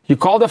 You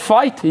called a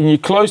fight and you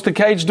closed the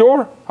cage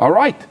door? All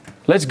right,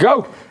 let's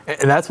go.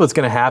 And that's what's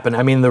going to happen.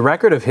 I mean, the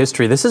record of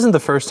history, this isn't the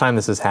first time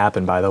this has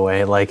happened, by the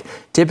way. Like,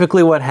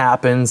 typically what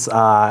happens,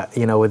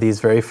 with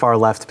these very far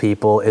left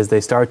people is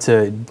they start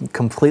to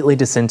completely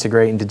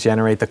disintegrate and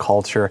degenerate the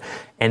culture.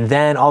 And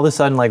then all of a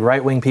sudden, like,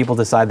 right-wing people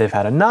decide they've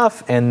had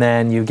enough. And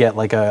then you get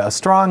like a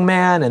strong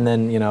man, and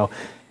then,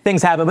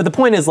 things happen. But the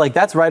point is, like,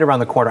 that's right around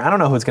the corner. I don't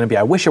know who it's going to be.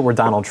 I wish it were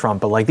Donald Trump.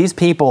 But, like, these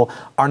people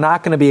are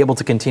not going to be able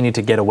to continue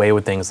to get away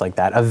with things like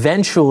that.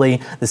 Eventually,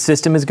 the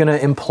system is going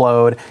to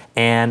implode,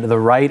 and the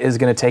right is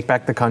going to take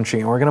back the country,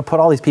 and we're going to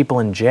put all these people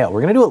in jail. We're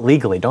going to do it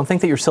legally. Don't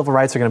think that your civil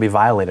rights are going to be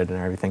violated and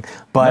everything.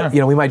 But,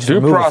 we might just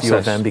remove a few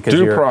of them because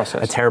you're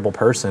a terrible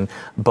person.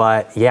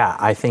 But, yeah,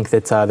 I think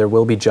that there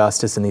will be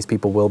justice, and these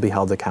people will be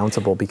held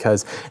accountable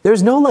because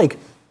there's no, like,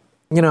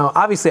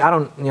 obviously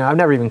I've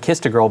never even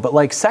kissed a girl, but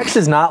like sex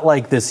is not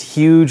like this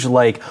huge,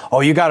 like, oh,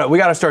 we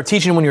gotta start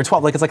teaching when you're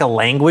 12. Like it's like a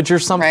language or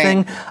something.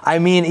 Right. I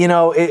mean,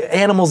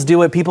 animals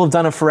do it. People have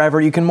done it forever.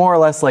 You can more or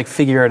less like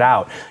figure it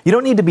out. You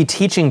don't need to be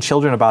teaching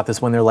children about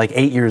this when they're like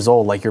 8 years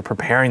old. Like you're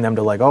preparing them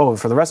to like, oh,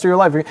 for the rest of your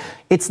life.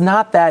 It's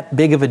not that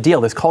big of a deal.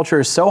 This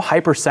culture is so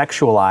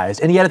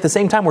hypersexualized, and yet at the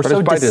same time we're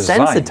so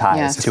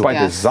desensitized to it. By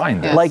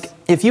design. Yes. Like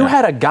if you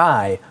had a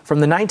guy from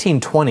the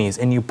 1920s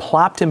and you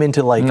plopped him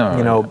into like,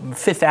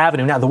 Fifth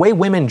Avenue. Now, the way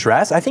women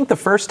dress, I think the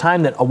first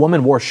time that a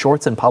woman wore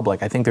shorts in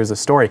public, I think there's a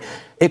story,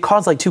 it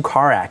caused like 2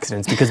 car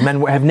accidents because men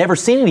have never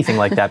seen anything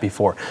like that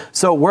before.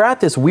 So we're at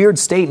this weird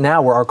state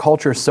now where our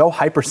culture is so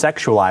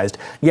hypersexualized,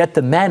 yet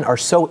the men are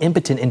so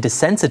impotent and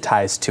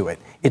desensitized to it.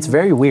 It's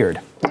very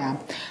weird. Yeah.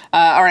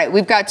 All right,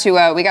 we got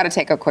to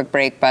take a quick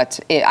break, but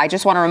I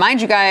just want to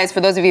remind you guys, for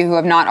those of you who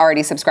have not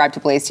already subscribed to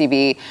Blaze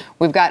TV,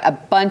 we've got a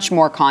bunch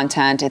more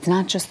content. It's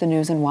not just the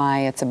news and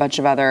why; it's a bunch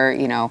of other,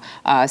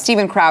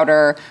 Steven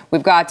Crowder.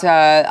 We've got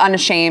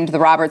Unashamed, the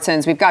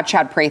Robertsons. We've got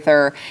Chad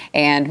Prather,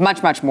 and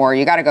much, much more.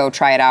 You got to go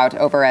try it out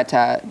over at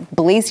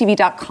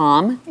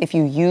blazetv.com. If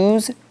you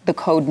use the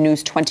code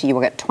NEWS20, you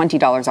will get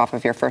 $20 off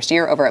of your first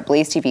year over at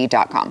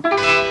blazetv.com.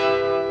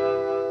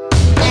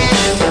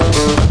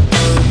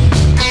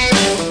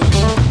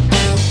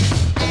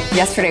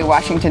 Yesterday,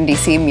 Washington,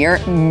 D.C.,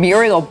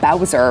 Muriel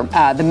Bowser,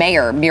 the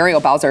mayor, Muriel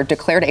Bowser,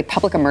 declared a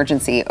public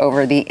emergency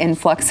over the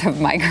influx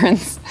of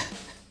migrants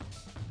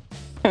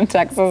from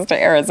Texas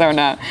to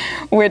Arizona,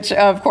 which,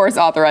 of course,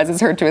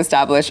 authorizes her to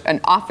establish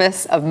an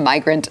Office of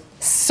Migrant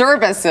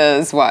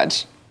Services.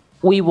 Watch.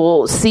 We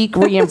will seek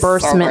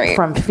reimbursement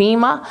from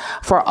FEMA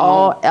for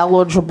all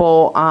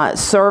eligible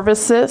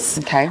services.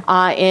 Okay.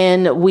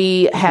 And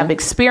we have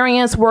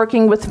experience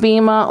working with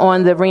FEMA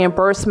on the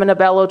reimbursement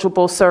of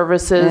eligible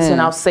services. And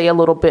I'll say a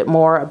little bit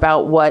more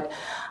about what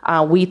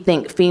we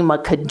think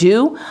FEMA could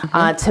do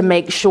to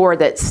make sure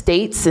that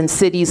states and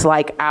cities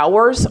like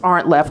ours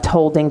aren't left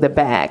holding the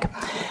bag.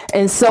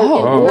 And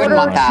so in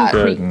order to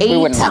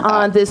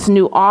create this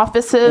new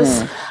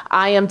offices,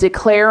 I am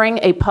declaring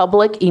a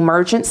public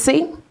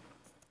emergency.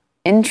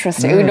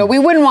 Interesting. We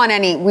wouldn't want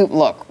any. We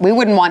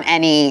wouldn't want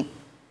any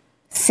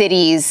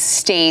cities,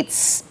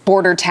 states,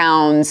 border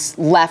towns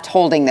left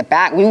holding the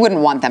bag. We wouldn't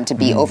want them to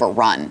be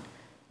overrun.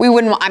 We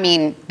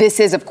wouldn't. This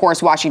is, of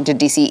course, Washington,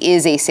 D.C.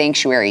 is a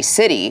sanctuary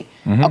city,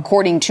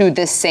 according to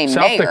this same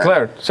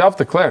mayor.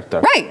 Self-declared,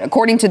 though. Right,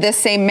 according to this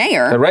same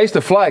mayor. They raised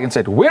the flag and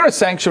said, we're a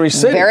sanctuary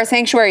city. They're a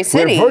sanctuary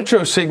city. We're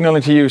virtue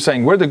signaling to you,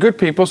 saying we're the good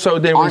people, so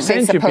then we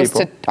send you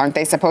people. Aren't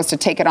they supposed to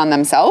take it on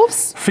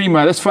themselves?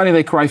 FEMA, that's funny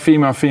they cry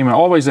FEMA,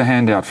 always a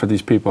handout for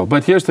these people.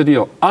 But here's the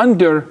deal.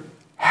 Under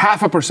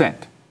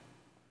 0.5%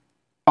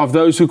 of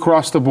those who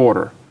cross the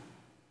border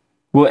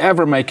will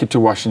ever make it to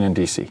Washington,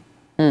 D.C.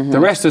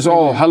 The rest is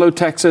all hello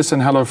Texas and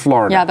hello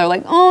Florida. Yeah, they're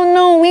like, oh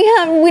no,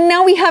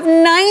 we have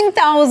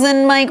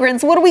 9,000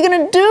 migrants. What are we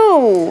going to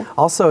do?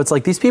 Also, it's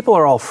like these people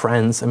are all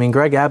friends. I mean,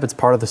 Greg Abbott's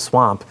part of the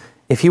swamp.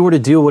 If he were to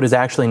do what is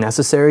actually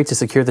necessary to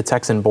secure the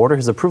Texan border,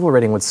 his approval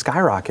rating would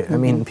skyrocket. I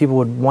mean, people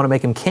would want to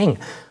make him king.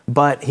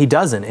 but he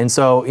doesn't. And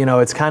so,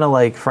 it's kind of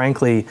like,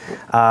 frankly,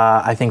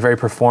 I think very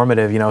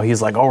performative.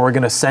 He's like, oh, we're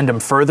going to send him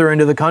further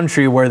into the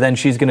country where then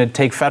she's going to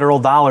take federal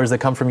dollars that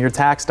come from your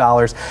tax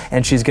dollars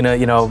and she's going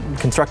to,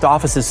 construct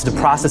offices to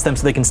process them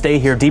so they can stay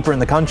here deeper in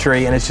the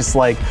country. And it's just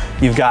like,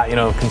 you've got,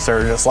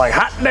 conservatives like,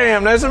 hot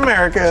damn, there's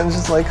America. And it's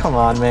just like, come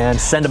on, man,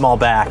 send them all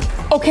back.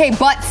 Okay,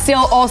 but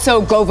still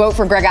also go vote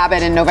for Greg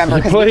Abbott in November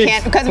because we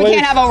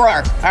can't have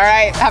O'Rourke. All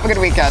right, have a good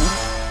weekend.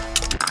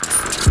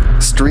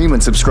 Stream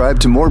and subscribe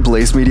to more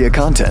Blaze Media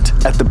content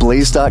at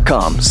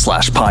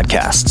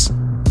theblaze.com/podcasts.